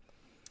work.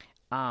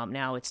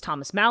 Now it's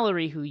Thomas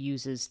Mallory who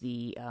uses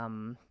the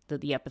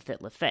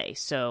epithet le Fay.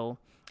 So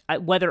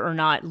whether or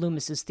not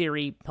Loomis's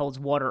theory holds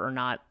water or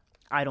not,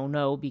 I don't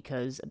know,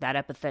 because that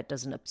epithet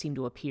doesn't seem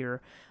to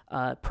appear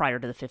prior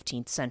to the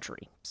 15th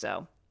century.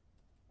 So,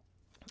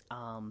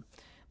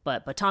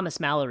 but Thomas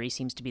Mallory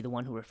seems to be the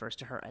one who refers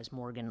to her as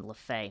Morgan le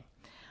Fay.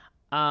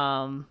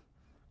 So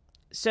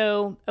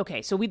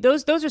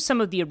those are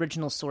some of the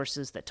original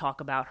sources that talk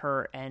about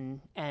her,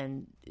 and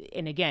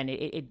again,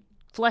 it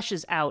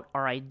fleshes out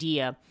our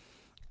idea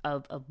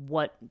of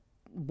what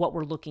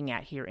we're looking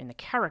at here in the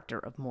character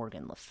of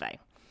Morgan le Fay.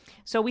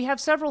 So we have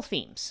several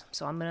themes.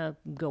 So I'm going to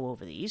go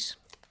over these.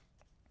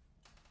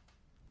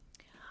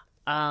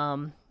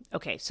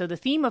 Okay, so the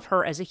theme of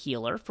her as a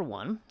healer, for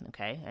one,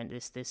 okay, and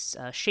this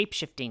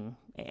shape-shifting,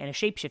 and a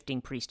shape-shifting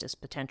priestess,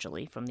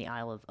 potentially, from the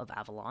Isle of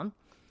Avalon.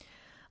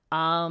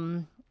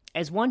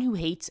 as one who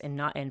hates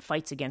and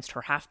fights against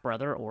her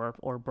half-brother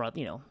or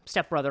brother,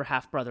 stepbrother,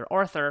 half-brother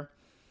Arthur,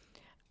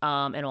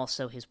 and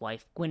also his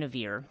wife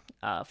Guinevere,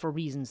 for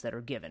reasons that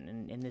are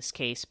given. In this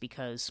case,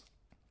 because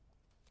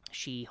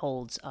she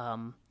holds,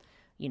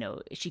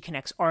 she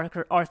connects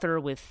Arthur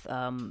with,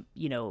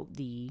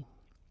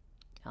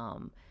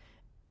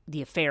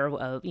 the affair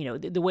of,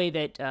 the way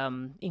that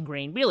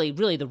Ingrain,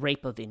 really the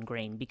rape of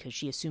Ingrain, because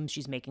she assumes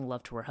she's making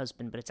love to her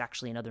husband, but it's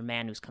actually another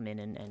man who's come in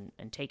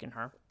and taken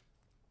her.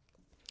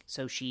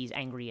 So she's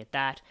angry at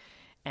that,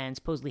 and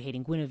supposedly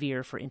hating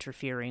Guinevere for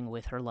interfering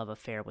with her love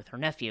affair with her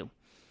nephew.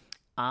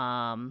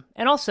 And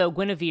also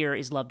Guinevere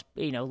is loved,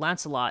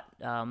 Lancelot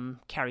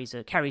carries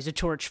a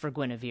torch for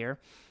Guinevere,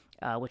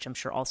 which I'm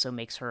sure also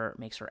makes her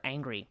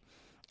angry.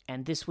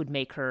 And this would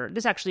make her,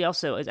 this actually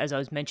also, as I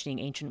was mentioning,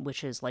 ancient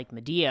witches like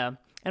Medea,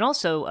 and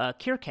also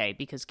Circe,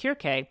 because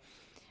Circe,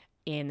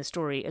 in the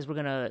story, as we're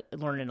going to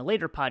learn in a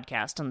later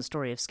podcast on the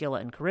story of Scylla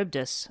and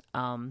Charybdis,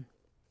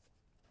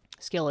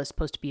 Scylla is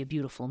supposed to be a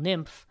beautiful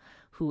nymph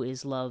who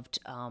is loved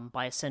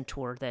by a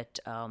centaur that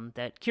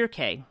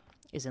Circe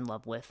is in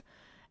love with,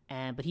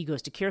 but he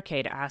goes to Circe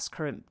to ask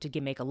her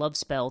to make a love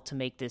spell to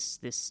make this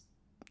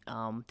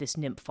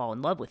nymph fall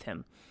in love with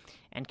him,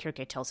 and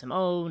Circe tells him,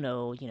 "Oh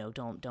no,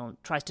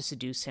 don't," tries to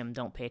seduce him,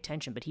 don't pay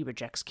attention, but he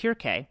rejects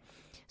Circe,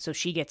 so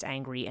she gets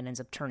angry and ends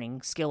up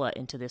turning Scylla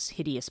into this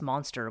hideous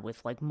monster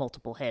with like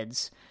multiple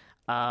heads,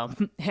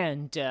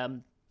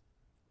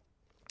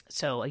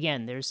 So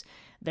again, there's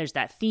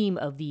that theme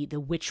of the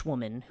witch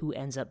woman who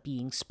ends up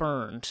being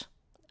spurned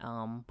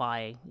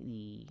by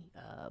the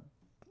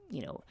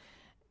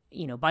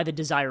by the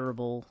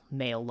desirable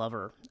male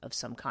lover of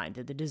some kind.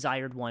 The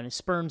desired one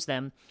spurns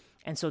them,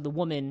 and so the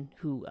woman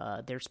who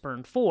they're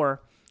spurned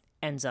for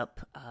ends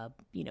up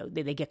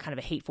they get kind of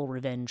a hateful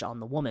revenge on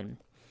the woman,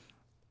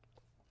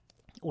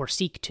 or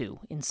seek to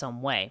in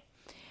some way,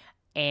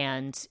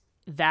 and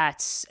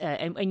that's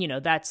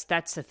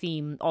that's the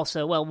theme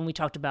also. Well, when we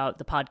talked about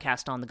the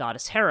podcast on the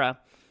goddess Hera,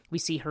 we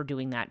see her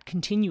doing that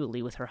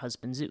continually with her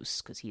husband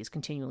Zeus, because he is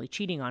continually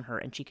cheating on her,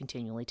 and she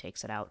continually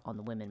takes it out on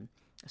the women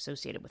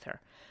associated with her.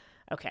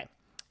 Okay,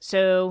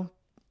 so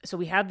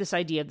we have this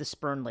idea of the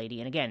spurn lady,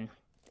 and again,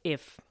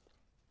 if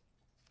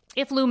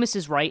Loomis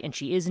is right, and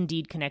she is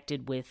indeed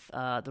connected with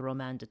the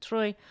Roman de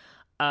Troyes,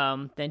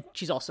 then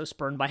she's also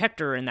spurned by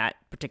Hector in that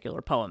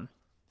particular poem.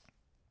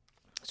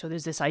 So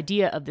there's this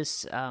idea of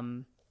this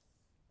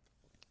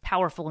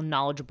powerful and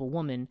knowledgeable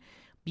woman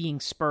being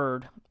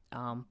spurred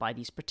by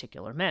these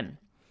particular men.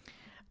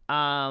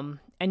 And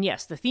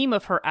yes, the theme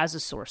of her as a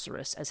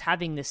sorceress, as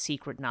having this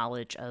secret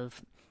knowledge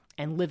of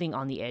and living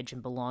on the edge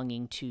and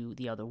belonging to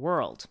the other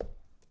world.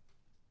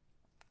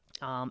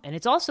 And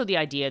it's also the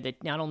idea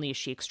that not only is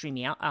she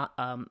extremely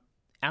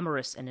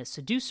amorous and a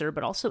seducer,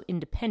 but also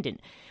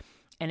independent.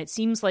 And it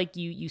seems like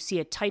you see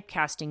a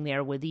typecasting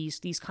there where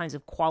these kinds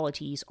of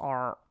qualities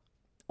are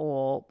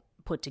all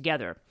put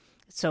together.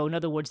 So in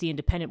other words, the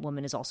independent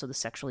woman is also the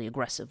sexually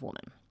aggressive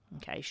woman.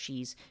 Okay,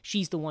 she's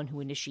the one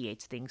who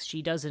initiates things.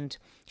 She doesn't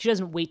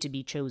wait to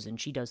be chosen.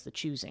 She does the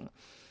choosing.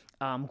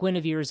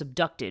 Guinevere is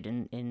abducted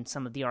in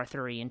some of the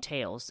Arthurian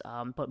tales,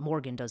 but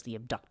Morgan does the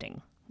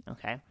abducting.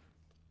 Okay,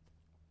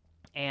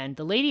 and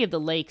the Lady of the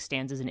Lake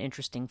stands as an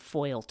interesting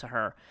foil to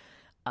her,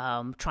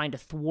 trying to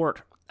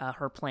thwart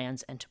her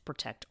plans and to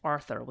protect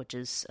Arthur, which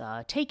is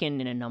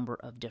taken in a number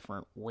of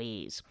different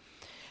ways.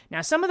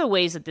 Now, some of the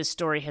ways that this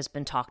story has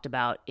been talked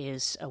about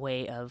is a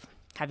way of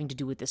having to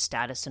do with the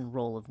status and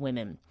role of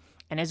women.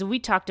 And as we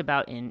talked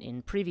about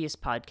in previous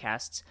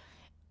podcasts,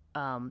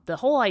 the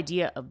whole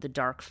idea of the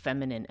dark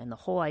feminine and the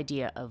whole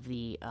idea of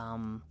the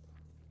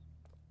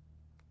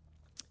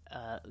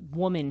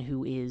woman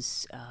who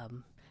is,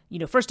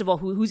 first of all,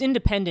 who's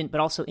independent, but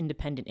also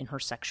independent in her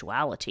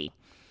sexuality,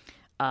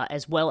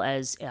 as well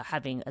as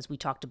having, as we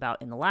talked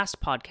about in the last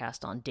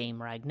podcast on Dame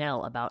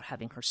Ragnell, about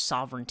having her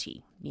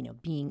sovereignty,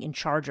 being in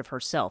charge of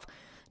herself,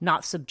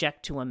 not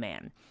subject to a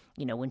man.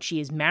 When she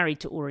is married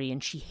to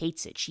Urien, she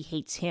hates it. She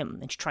hates him,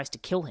 and she tries to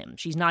kill him.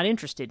 She's not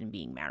interested in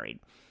being married.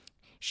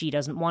 She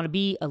doesn't want to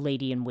be a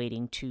lady in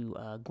waiting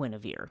to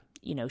Guinevere.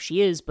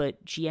 She is, but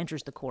she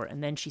enters the court,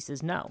 and then she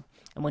says no.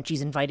 And when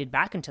she's invited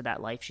back into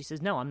that life, she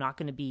says, no, I'm not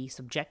going to be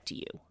subject to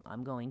you.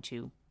 I'm going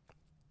to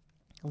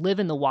live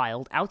in the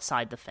wild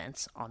outside the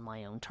fence on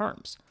my own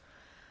terms.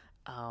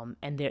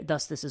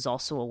 Thus, this is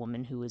also a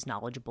woman who is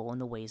knowledgeable in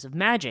the ways of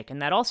magic,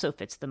 and that also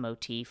fits the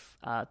motif.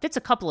 Fits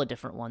a couple of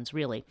different ones,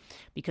 really,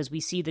 because we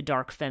see the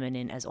dark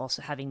feminine as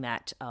also having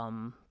that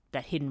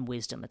hidden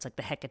wisdom. It's like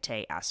the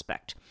Hecate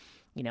aspect.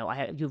 You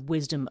have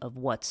wisdom of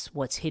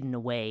what's hidden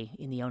away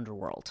in the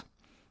underworld,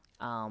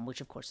 which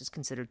of course is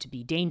considered to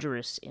be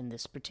dangerous in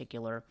this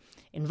particular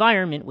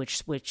environment, which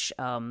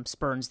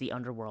spurns the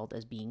underworld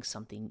as being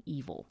something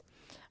evil,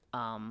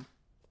 or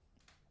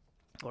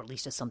at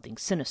least as something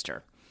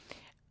sinister,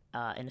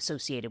 and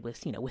associated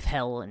with with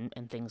hell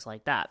and things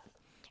like that.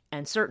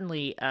 And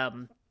certainly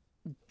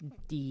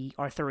the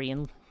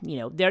Arthurian,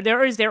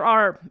 there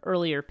are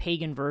earlier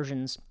pagan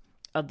versions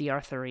of the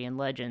Arthurian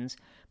legends,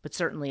 but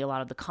certainly a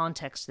lot of the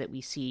context that we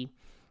see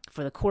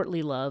for the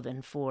courtly love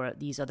and for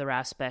these other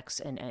aspects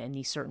and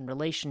these certain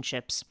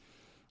relationships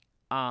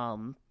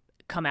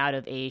come out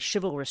of a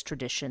chivalrous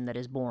tradition that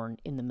is born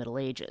in the Middle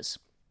Ages.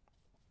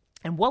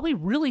 And what we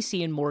really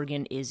see in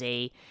Morgan is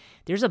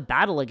there's a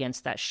battle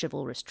against that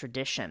chivalrous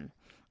tradition.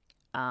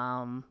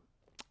 We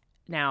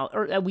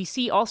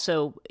see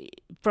also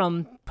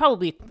from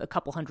probably a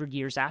couple hundred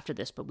years after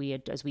this, but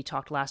as we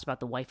talked last about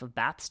the Wife of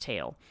Bath's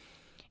tale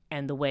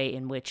and the way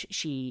in which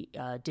she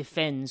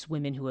defends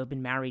women who have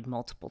been married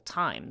multiple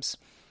times,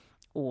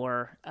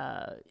 or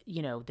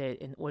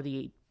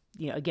the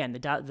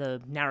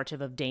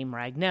narrative of Dame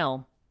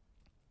Ragnell,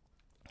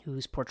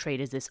 who's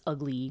portrayed as this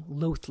ugly,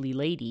 loathly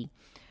lady.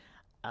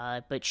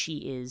 But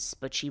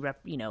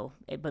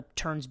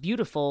turns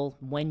beautiful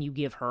when you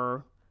give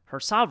her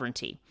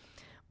sovereignty.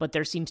 But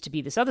there seems to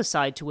be this other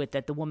side to it,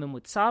 that the woman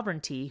with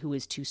sovereignty who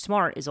is too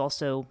smart is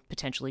also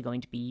potentially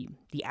going to be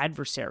the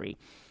adversary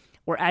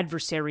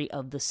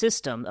of the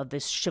system, of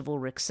this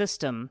chivalric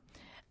system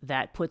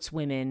that puts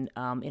women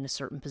in a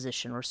certain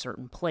position or a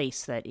certain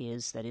place that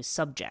is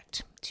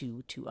subject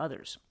to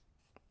others.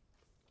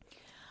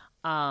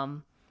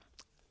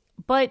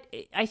 But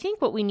I think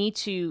what we need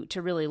to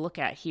really look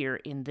at here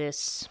in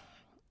this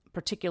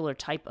particular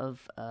type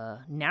of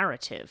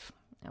narrative,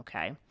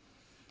 okay,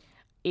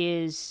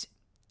 is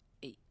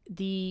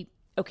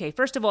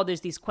first of all,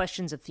 there's these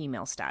questions of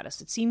female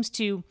status. It seems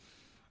to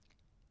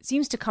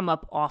come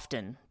up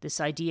often, this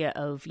idea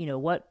of,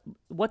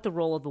 what the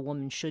role of a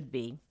woman should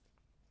be.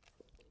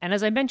 And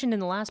as I mentioned in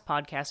the last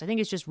podcast, I think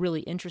it's just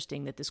really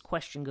interesting that this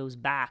question goes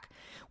back.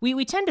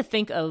 We tend to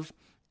think of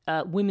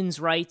women's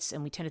rights,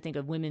 and we tend to think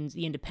of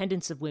the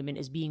independence of women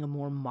as being a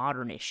more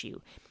modern issue.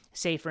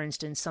 Say, for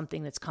instance,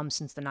 something that's come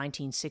since the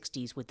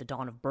 1960s with the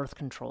dawn of birth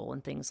control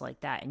and things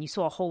like that. And you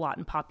saw a whole lot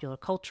in popular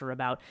culture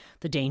about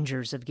the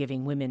dangers of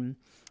giving women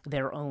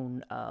their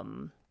own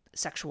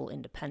sexual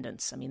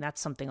independence. I mean,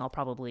 that's something I'll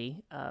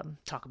probably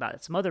talk about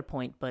at some other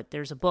point, but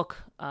there's a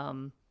book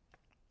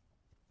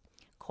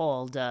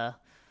called...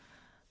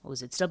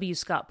 It's W.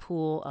 Scott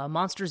Poole,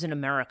 Monsters in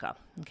America.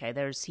 Okay,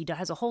 he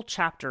has a whole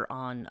chapter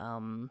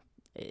on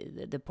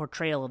the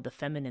portrayal of the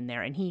feminine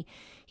there, and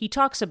he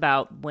talks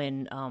about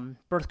when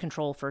birth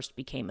control first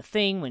became a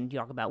thing, when you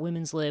talk about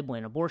women's lib,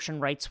 when abortion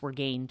rights were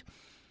gained,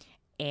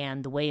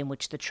 and the way in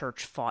which the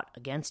church fought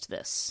against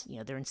this.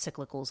 Their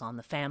encyclicals on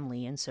the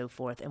family and so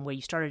forth, and where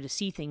you started to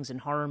see things in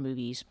horror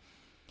movies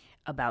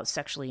about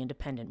sexually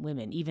independent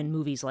women, even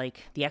movies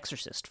like The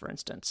Exorcist, for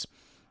instance,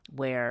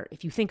 where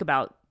if you think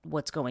about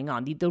what's going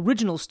on, the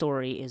original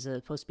story is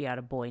supposed to be about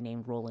a boy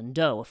named Roland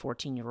Doe, a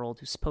 14-year-old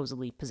who's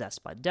supposedly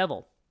possessed by the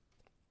devil.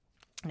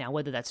 Now,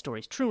 whether that story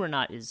is true or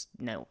not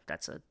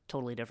that's a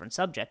totally different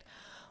subject.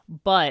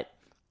 But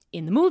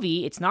in the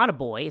movie, it's not a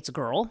boy, it's a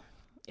girl.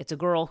 It's a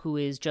girl who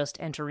is just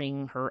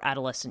entering her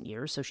adolescent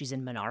years, so she's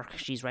in menarche.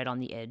 She's right on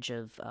the edge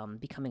of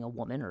becoming a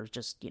woman, or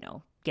just,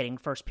 getting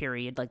first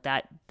period, like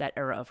that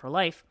era of her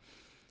life.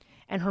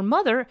 And her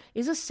mother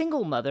is a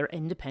single mother,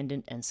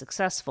 independent and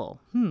successful.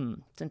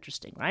 It's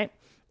interesting, right?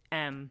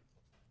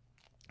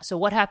 So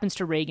what happens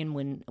to Regan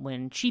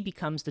when she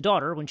becomes the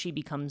daughter, when she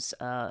becomes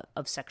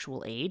of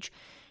sexual age?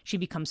 She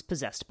becomes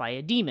possessed by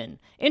a demon.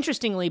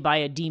 Interestingly, by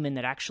a demon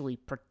that actually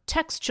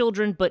protects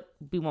children, but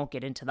we won't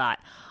get into that.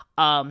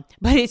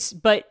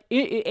 But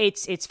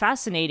it's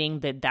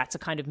fascinating that that's a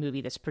kind of movie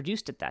that's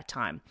produced at that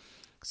time.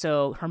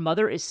 So her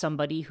mother is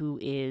somebody who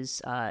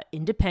is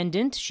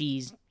independent.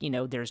 She's,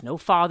 there's no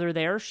father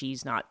there.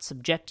 She's not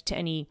subject to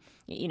any,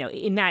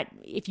 in that,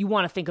 if you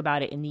want to think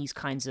about it in these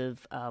kinds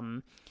of,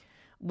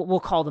 we'll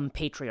call them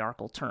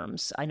patriarchal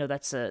terms. I know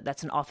that's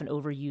an often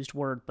overused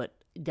word, but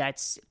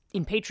that's,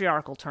 in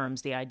patriarchal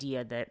terms, the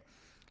idea that,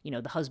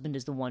 the husband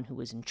is the one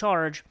who is in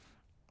charge.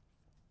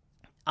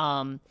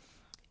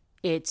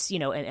 It's,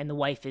 and the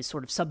wife is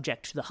sort of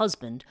subject to the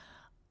husband.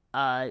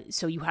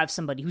 So you have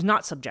somebody who's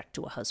not subject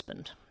to a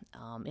husband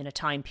in a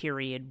time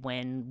period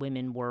when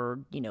women were,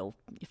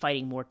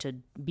 fighting more to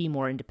be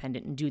more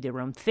independent and do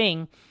their own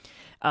thing.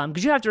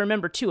 Because you have to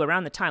remember, too,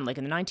 around the time, like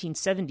in the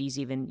 1970s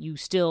even,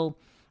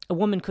 a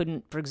woman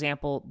couldn't, for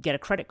example, get a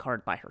credit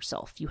card by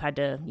herself. You had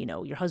to,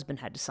 your husband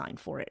had to sign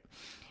for it.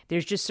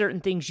 There's just certain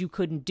things you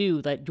couldn't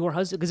do that your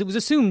husband, because it was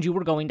assumed you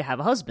were going to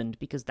have a husband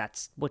because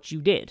that's what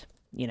you did,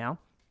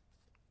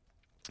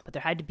 But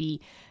there had to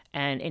be,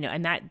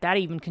 and that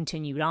even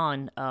continued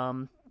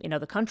on in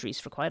other countries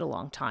for quite a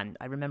long time.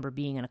 I remember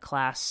being in a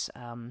class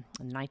in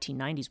the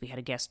 1990s. We had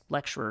a guest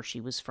lecturer.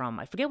 She was from,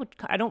 I forget what,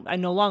 I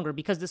no longer,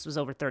 because this was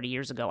over 30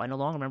 years ago, I no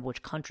longer remember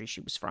which country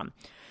she was from.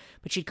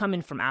 But she'd come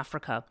in from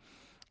Africa.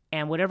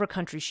 And whatever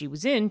country she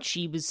was in,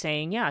 she was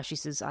saying, she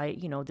says,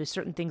 there's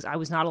certain things I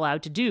was not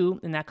allowed to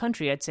do in that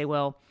country. I'd say,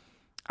 well,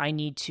 I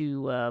need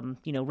to,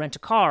 rent a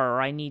car,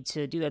 or I need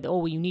to do that. Oh,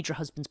 well, you need your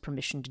husband's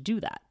permission to do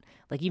that.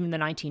 Like even in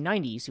the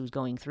 1990s, he was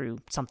going through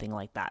something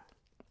like that.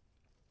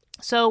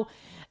 So,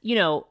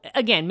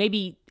 again,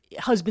 maybe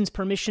husband's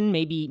permission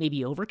may be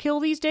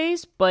overkill these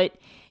days, but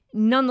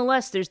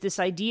nonetheless, there's this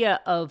idea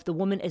of the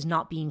woman as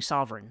not being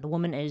sovereign. The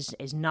woman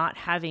as not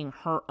having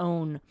her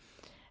own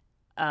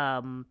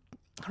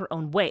her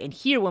own way. And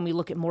here, when we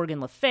look at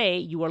Morgan Le Fay,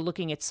 you are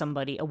looking at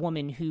somebody, a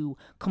woman who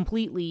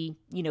completely,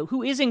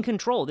 who is in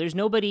control. There's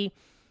nobody,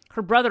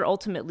 her brother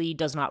ultimately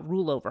does not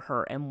rule over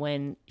her. And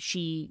when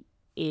she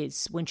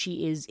is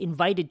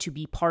invited to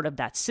be part of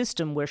that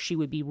system where she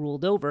would be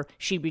ruled over,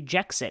 she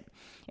rejects it.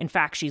 In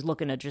fact, she's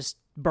looking to just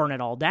burn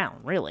it all down,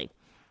 really.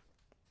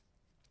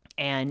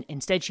 And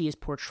instead, she is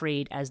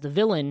portrayed as the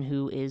villain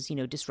who is,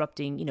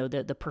 disrupting,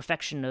 the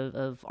perfection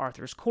of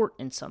Arthur's court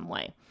in some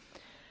way.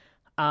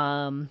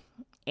 And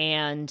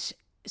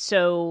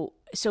so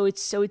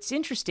it's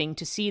interesting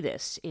to see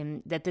this,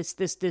 in that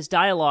this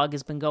dialogue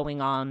has been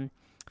going on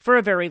for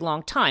a very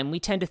long time. We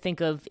tend to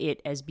think of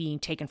it as being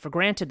taken for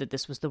granted that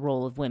this was the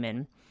role of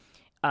women,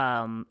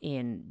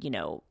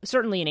 in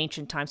certainly in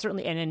ancient times,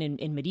 certainly and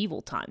in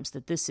medieval times,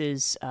 that this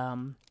is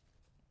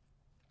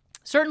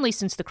certainly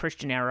since the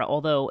Christian era.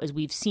 Although, as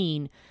we've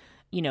seen,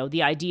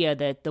 the idea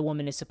that the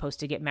woman is supposed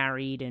to get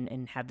married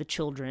and have the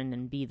children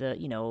and be the,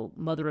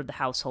 mother of the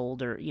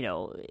household, or,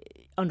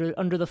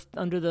 under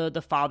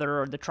the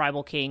father or the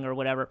tribal king or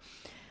whatever.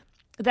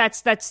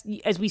 That's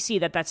as we see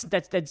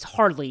that's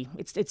hardly,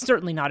 it's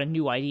certainly not a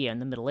new idea in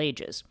the Middle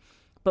Ages,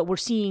 but we're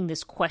seeing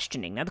this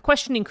questioning. Now, the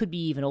questioning could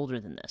be even older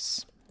than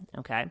this,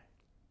 okay?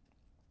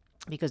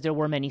 Because there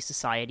were many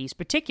societies,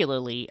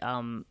 particularly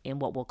in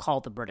what we'll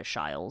call the British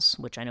Isles,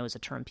 which I know is a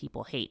term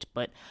people hate,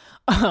 but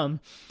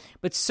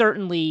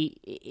certainly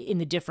in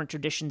the different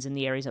traditions in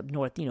the areas up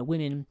north,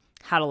 women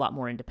had a lot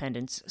more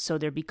independence. So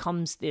there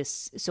becomes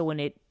this. So when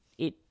it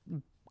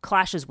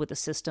clashes with a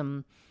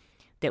system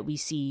that we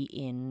see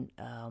in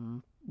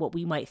what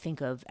we might think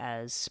of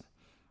as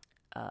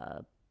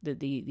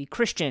the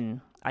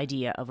Christian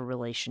idea of a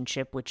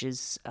relationship, which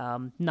is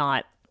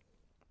not.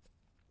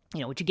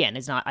 Which again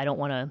is not. I don't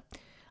want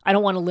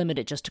to limit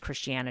it just to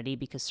Christianity,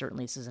 because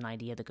certainly this is an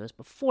idea that goes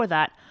before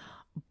that.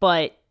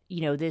 But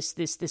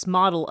this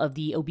model of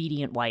the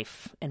obedient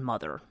wife and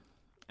mother,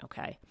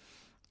 okay,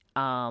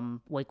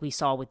 like we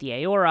saw with the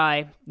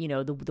Aori,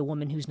 the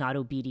woman who's not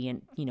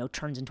obedient,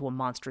 turns into a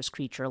monstrous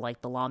creature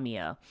like the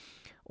Lamia,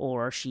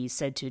 or she's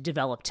said to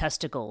develop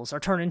testicles or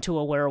turn into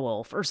a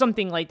werewolf or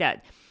something like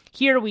that.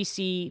 Here we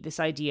see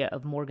this idea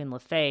of Morgan Le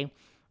Fay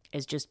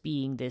as just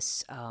being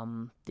this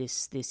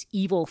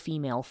evil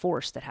female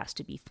force that has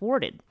to be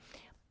thwarted.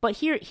 But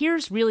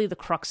here's really the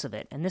crux of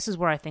it, and this is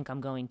where I think I'm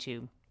going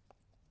to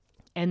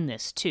end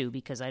this too,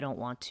 because I don't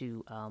want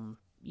to, I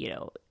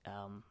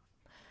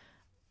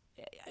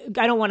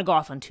don't want to go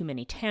off on too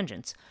many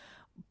tangents.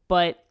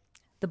 But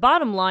the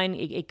bottom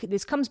line,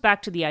 this comes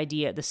back to the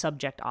idea, the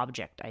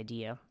subject-object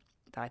idea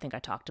that I think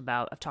I've talked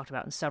about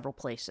in several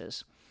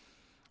places,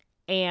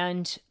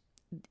 and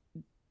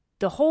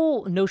the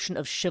whole notion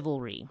of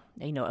chivalry,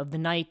 of the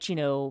knight,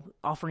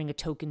 offering a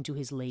token to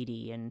his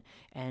lady, and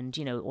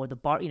or the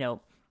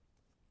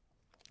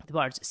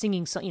bards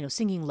singing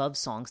love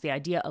songs. The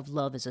idea of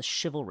love as a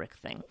chivalric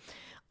thing,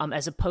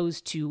 as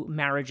opposed to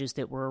marriages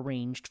that were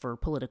arranged for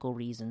political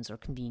reasons or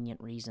convenient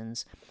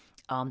reasons.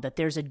 That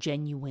there's a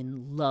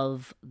genuine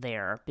love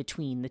there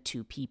between the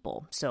two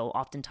people. So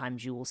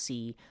oftentimes you will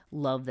see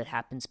love that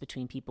happens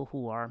between people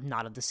who are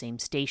not of the same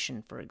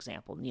station, for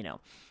example.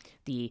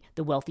 The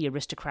wealthy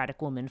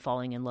aristocratic woman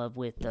falling in love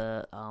with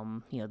the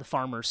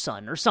farmer's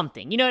son or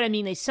something. You know what I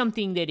mean? It's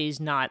something that is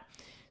not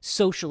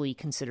socially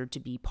considered to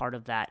be part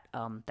of that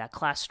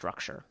class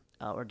structure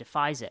or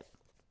defies it.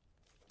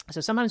 So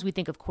sometimes we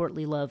think of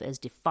courtly love as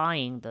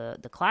defying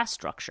the class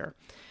structure.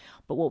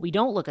 But what we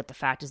don't look at the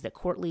fact is that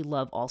courtly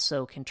love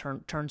also can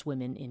turns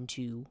women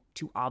into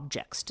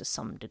objects to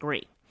some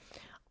degree.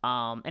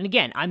 And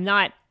again, I'm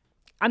not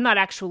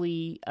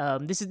actually.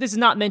 This is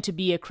not meant to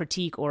be a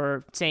critique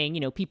or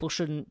saying people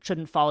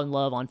shouldn't fall in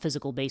love on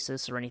physical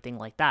basis or anything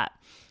like that.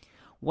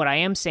 What I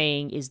am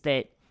saying is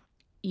that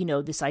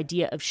this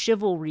idea of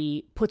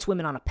chivalry puts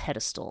women on a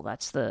pedestal.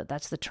 That's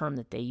the term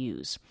that they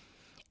use.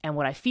 And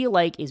what I feel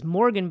like is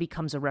Morgan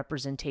becomes a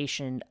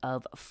representation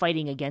of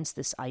fighting against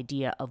this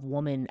idea of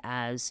woman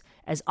as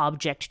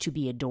object to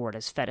be adored,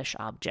 as fetish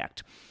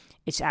object.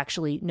 It's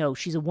actually, no,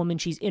 she's a woman.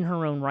 She's in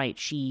her own right.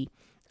 She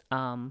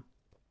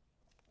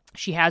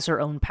has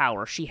her own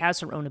power. She has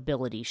her own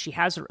ability. She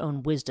has her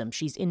own wisdom.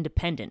 She's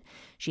independent.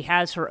 She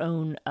has her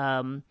own,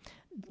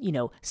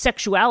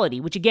 sexuality,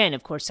 which again,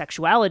 of course,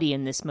 sexuality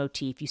in this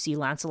motif, you see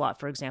Lancelot,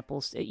 for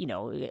example,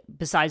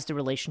 besides the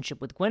relationship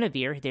with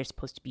Guinevere, they're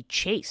supposed to be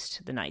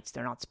chaste, the knights.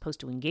 They're not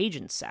supposed to engage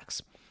in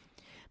sex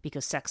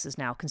because sex is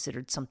now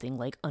considered something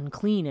like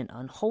unclean and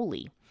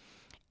unholy.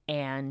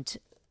 And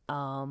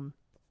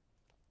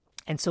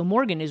so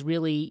Morgan is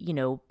really,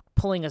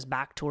 pulling us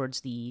back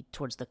towards the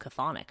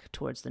chthonic,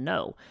 towards the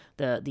know,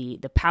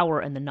 the power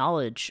and the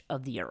knowledge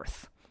of the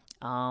earth,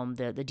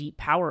 the deep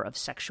power of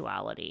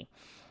sexuality.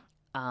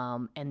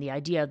 And the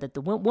idea that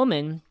the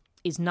woman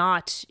is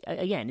not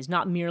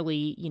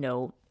merely,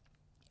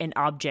 an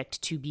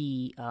object to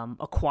be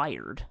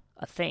acquired,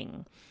 a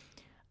thing,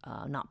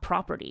 not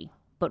property,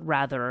 but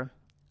rather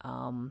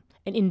an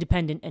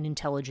independent and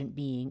intelligent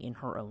being in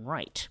her own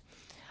right.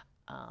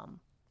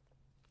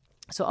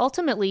 So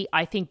ultimately,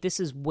 I think this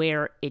is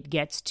where it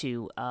gets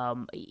to.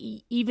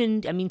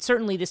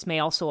 Certainly this may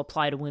also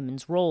apply to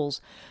women's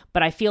roles,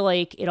 but I feel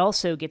like it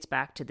also gets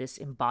back to this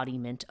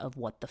embodiment of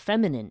what the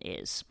feminine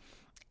is.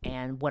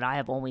 And what I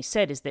have always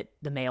said is that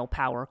the male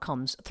power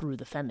comes through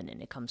the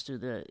feminine. It comes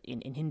through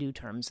in Hindu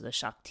terms, the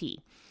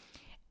Shakti.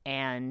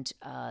 And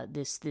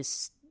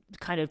this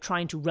kind of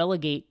trying to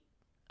relegate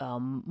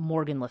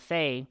Morgan Le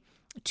Fay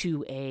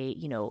to a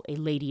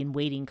lady in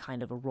waiting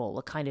kind of a role,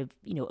 a kind of,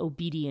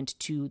 obedient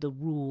to the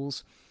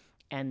rules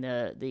and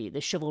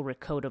the chivalric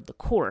code of the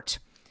court.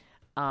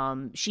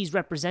 She's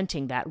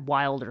representing that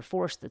wilder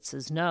force that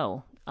says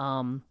no.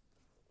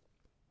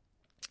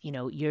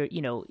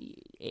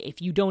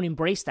 If you don't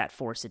embrace that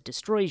force, it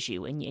destroys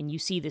you. And you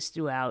see this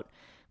throughout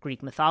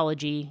Greek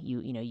mythology.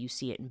 You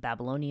see it in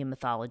Babylonian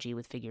mythology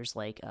with figures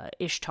like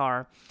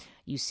Ishtar.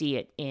 You see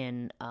it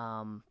in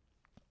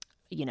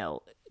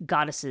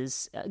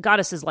goddesses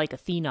like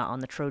Athena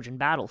on the Trojan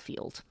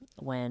battlefield,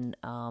 when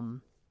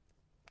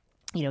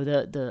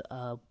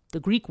the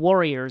Greek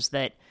warriors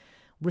that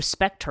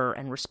respect her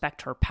and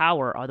respect her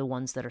power are the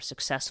ones that are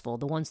successful.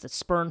 The ones that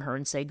spurn her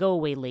and say, "Go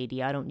away,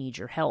 lady, I don't need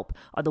your help,"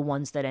 are the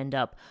ones that end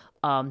up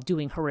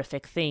doing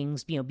horrific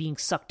things, being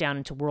sucked down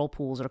into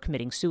whirlpools or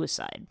committing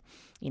suicide.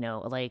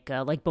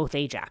 Like both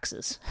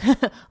Ajaxes.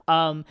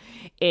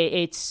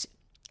 It's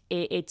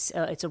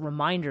a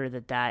reminder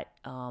that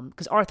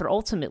because Arthur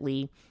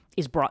ultimately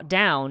is brought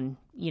down,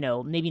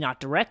 maybe not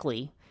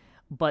directly,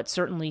 but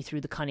certainly through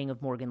the cunning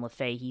of Morgan Le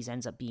Fay, he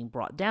ends up being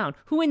brought down,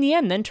 who in the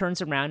end then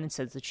turns around and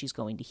says that she's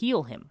going to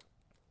heal him.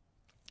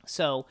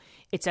 So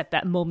it's at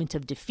that moment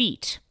of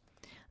defeat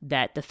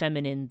that the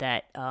feminine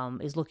that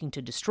is looking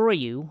to destroy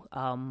you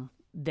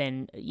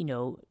then,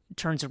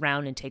 turns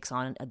around and takes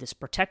on this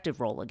protective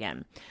role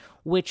again,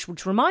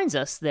 which reminds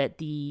us that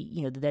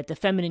that the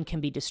feminine can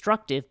be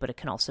destructive, but it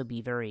can also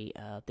be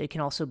it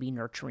can also be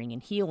nurturing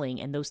and healing,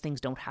 and those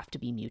things don't have to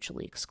be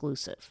mutually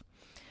exclusive.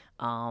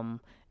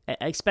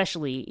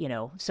 Especially,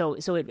 so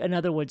in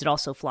other words, it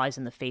also flies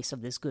in the face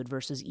of this good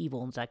versus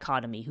evil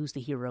dichotomy. Who's the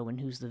hero and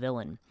who's the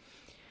villain?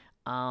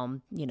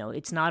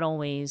 It's not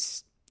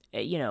always,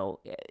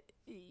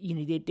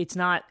 it's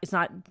not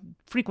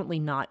frequently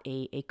not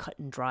a cut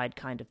and dried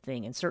kind of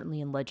thing. And certainly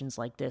in legends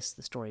like this,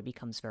 the story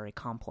becomes very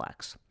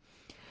complex.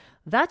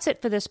 That's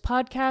it for this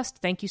podcast.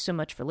 Thank you so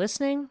much for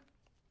listening.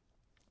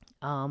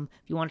 If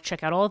you want to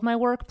check out all of my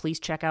work, please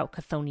check out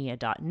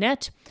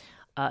Chthoniya.net.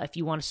 If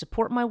you want to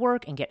support my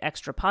work and get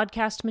extra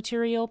podcast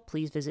material,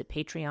 please visit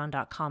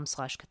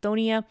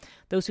patreon.com/Chthoniya.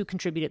 Those who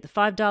contribute at the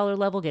 $5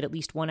 level get at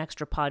least one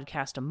extra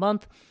podcast a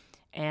month.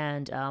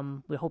 And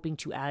we're hoping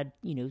to add,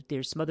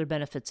 there's some other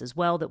benefits as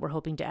well that we're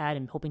hoping to add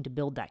and hoping to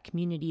build that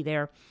community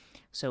there.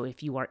 So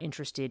if you are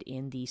interested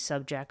in these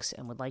subjects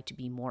and would like to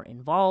be more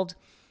involved,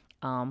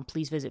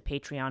 please visit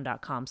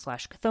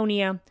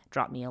patreon.com/Chthoniya.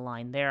 Drop me a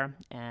line there.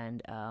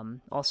 And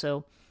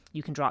also,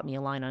 you can drop me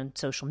a line on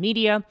social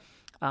media.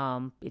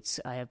 I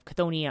have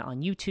Chthoniya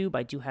on YouTube.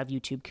 I do have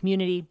YouTube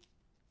community.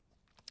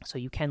 So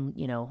you can,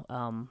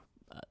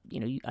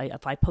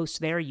 if I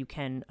post there, you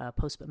can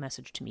post a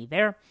message to me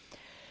there.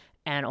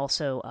 And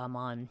also I'm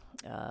on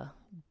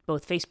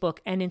both Facebook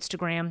and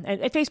Instagram,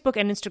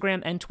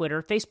 and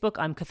Twitter. Facebook,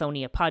 I'm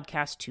Chthoniya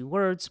Podcast, 2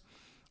 words.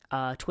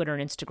 Twitter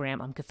and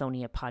Instagram, I'm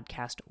Chthoniya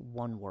Podcast,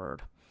 1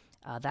 word.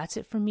 That's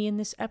it from me in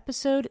this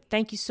episode.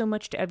 Thank you so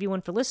much to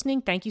everyone for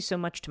listening. Thank you so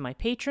much to my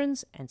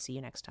patrons, and see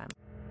you next time.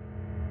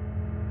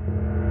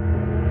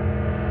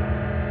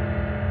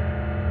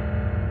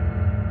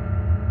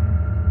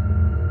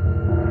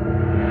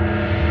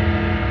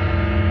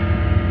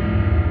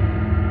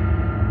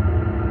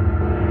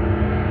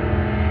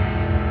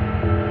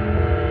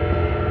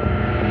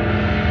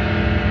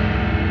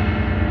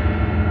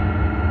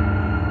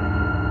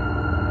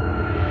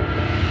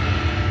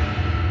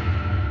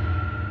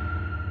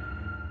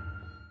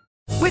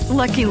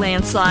 Lucky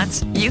Land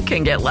Slots, you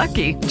can get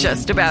lucky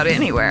just about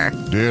anywhere.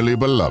 Dearly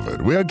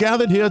beloved, we are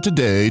gathered here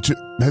today to...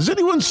 Has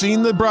anyone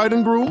seen the bride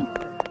and groom?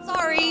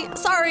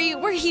 Sorry,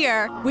 we're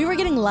here. We were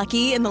getting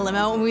lucky in the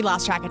limo and we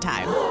lost track of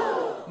time.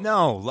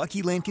 No,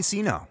 Lucky Land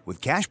Casino,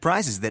 with cash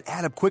prizes that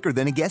add up quicker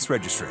than a guest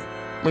registry.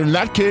 In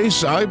that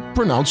case, I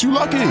pronounce you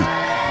lucky.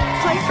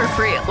 Play for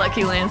free at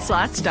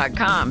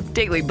LuckyLandSlots.com.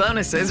 Daily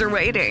bonuses are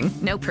waiting.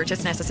 No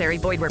purchase necessary.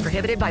 Void where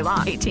prohibited by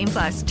law.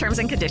 18+. Terms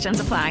and conditions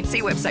apply.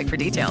 See website for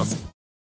details.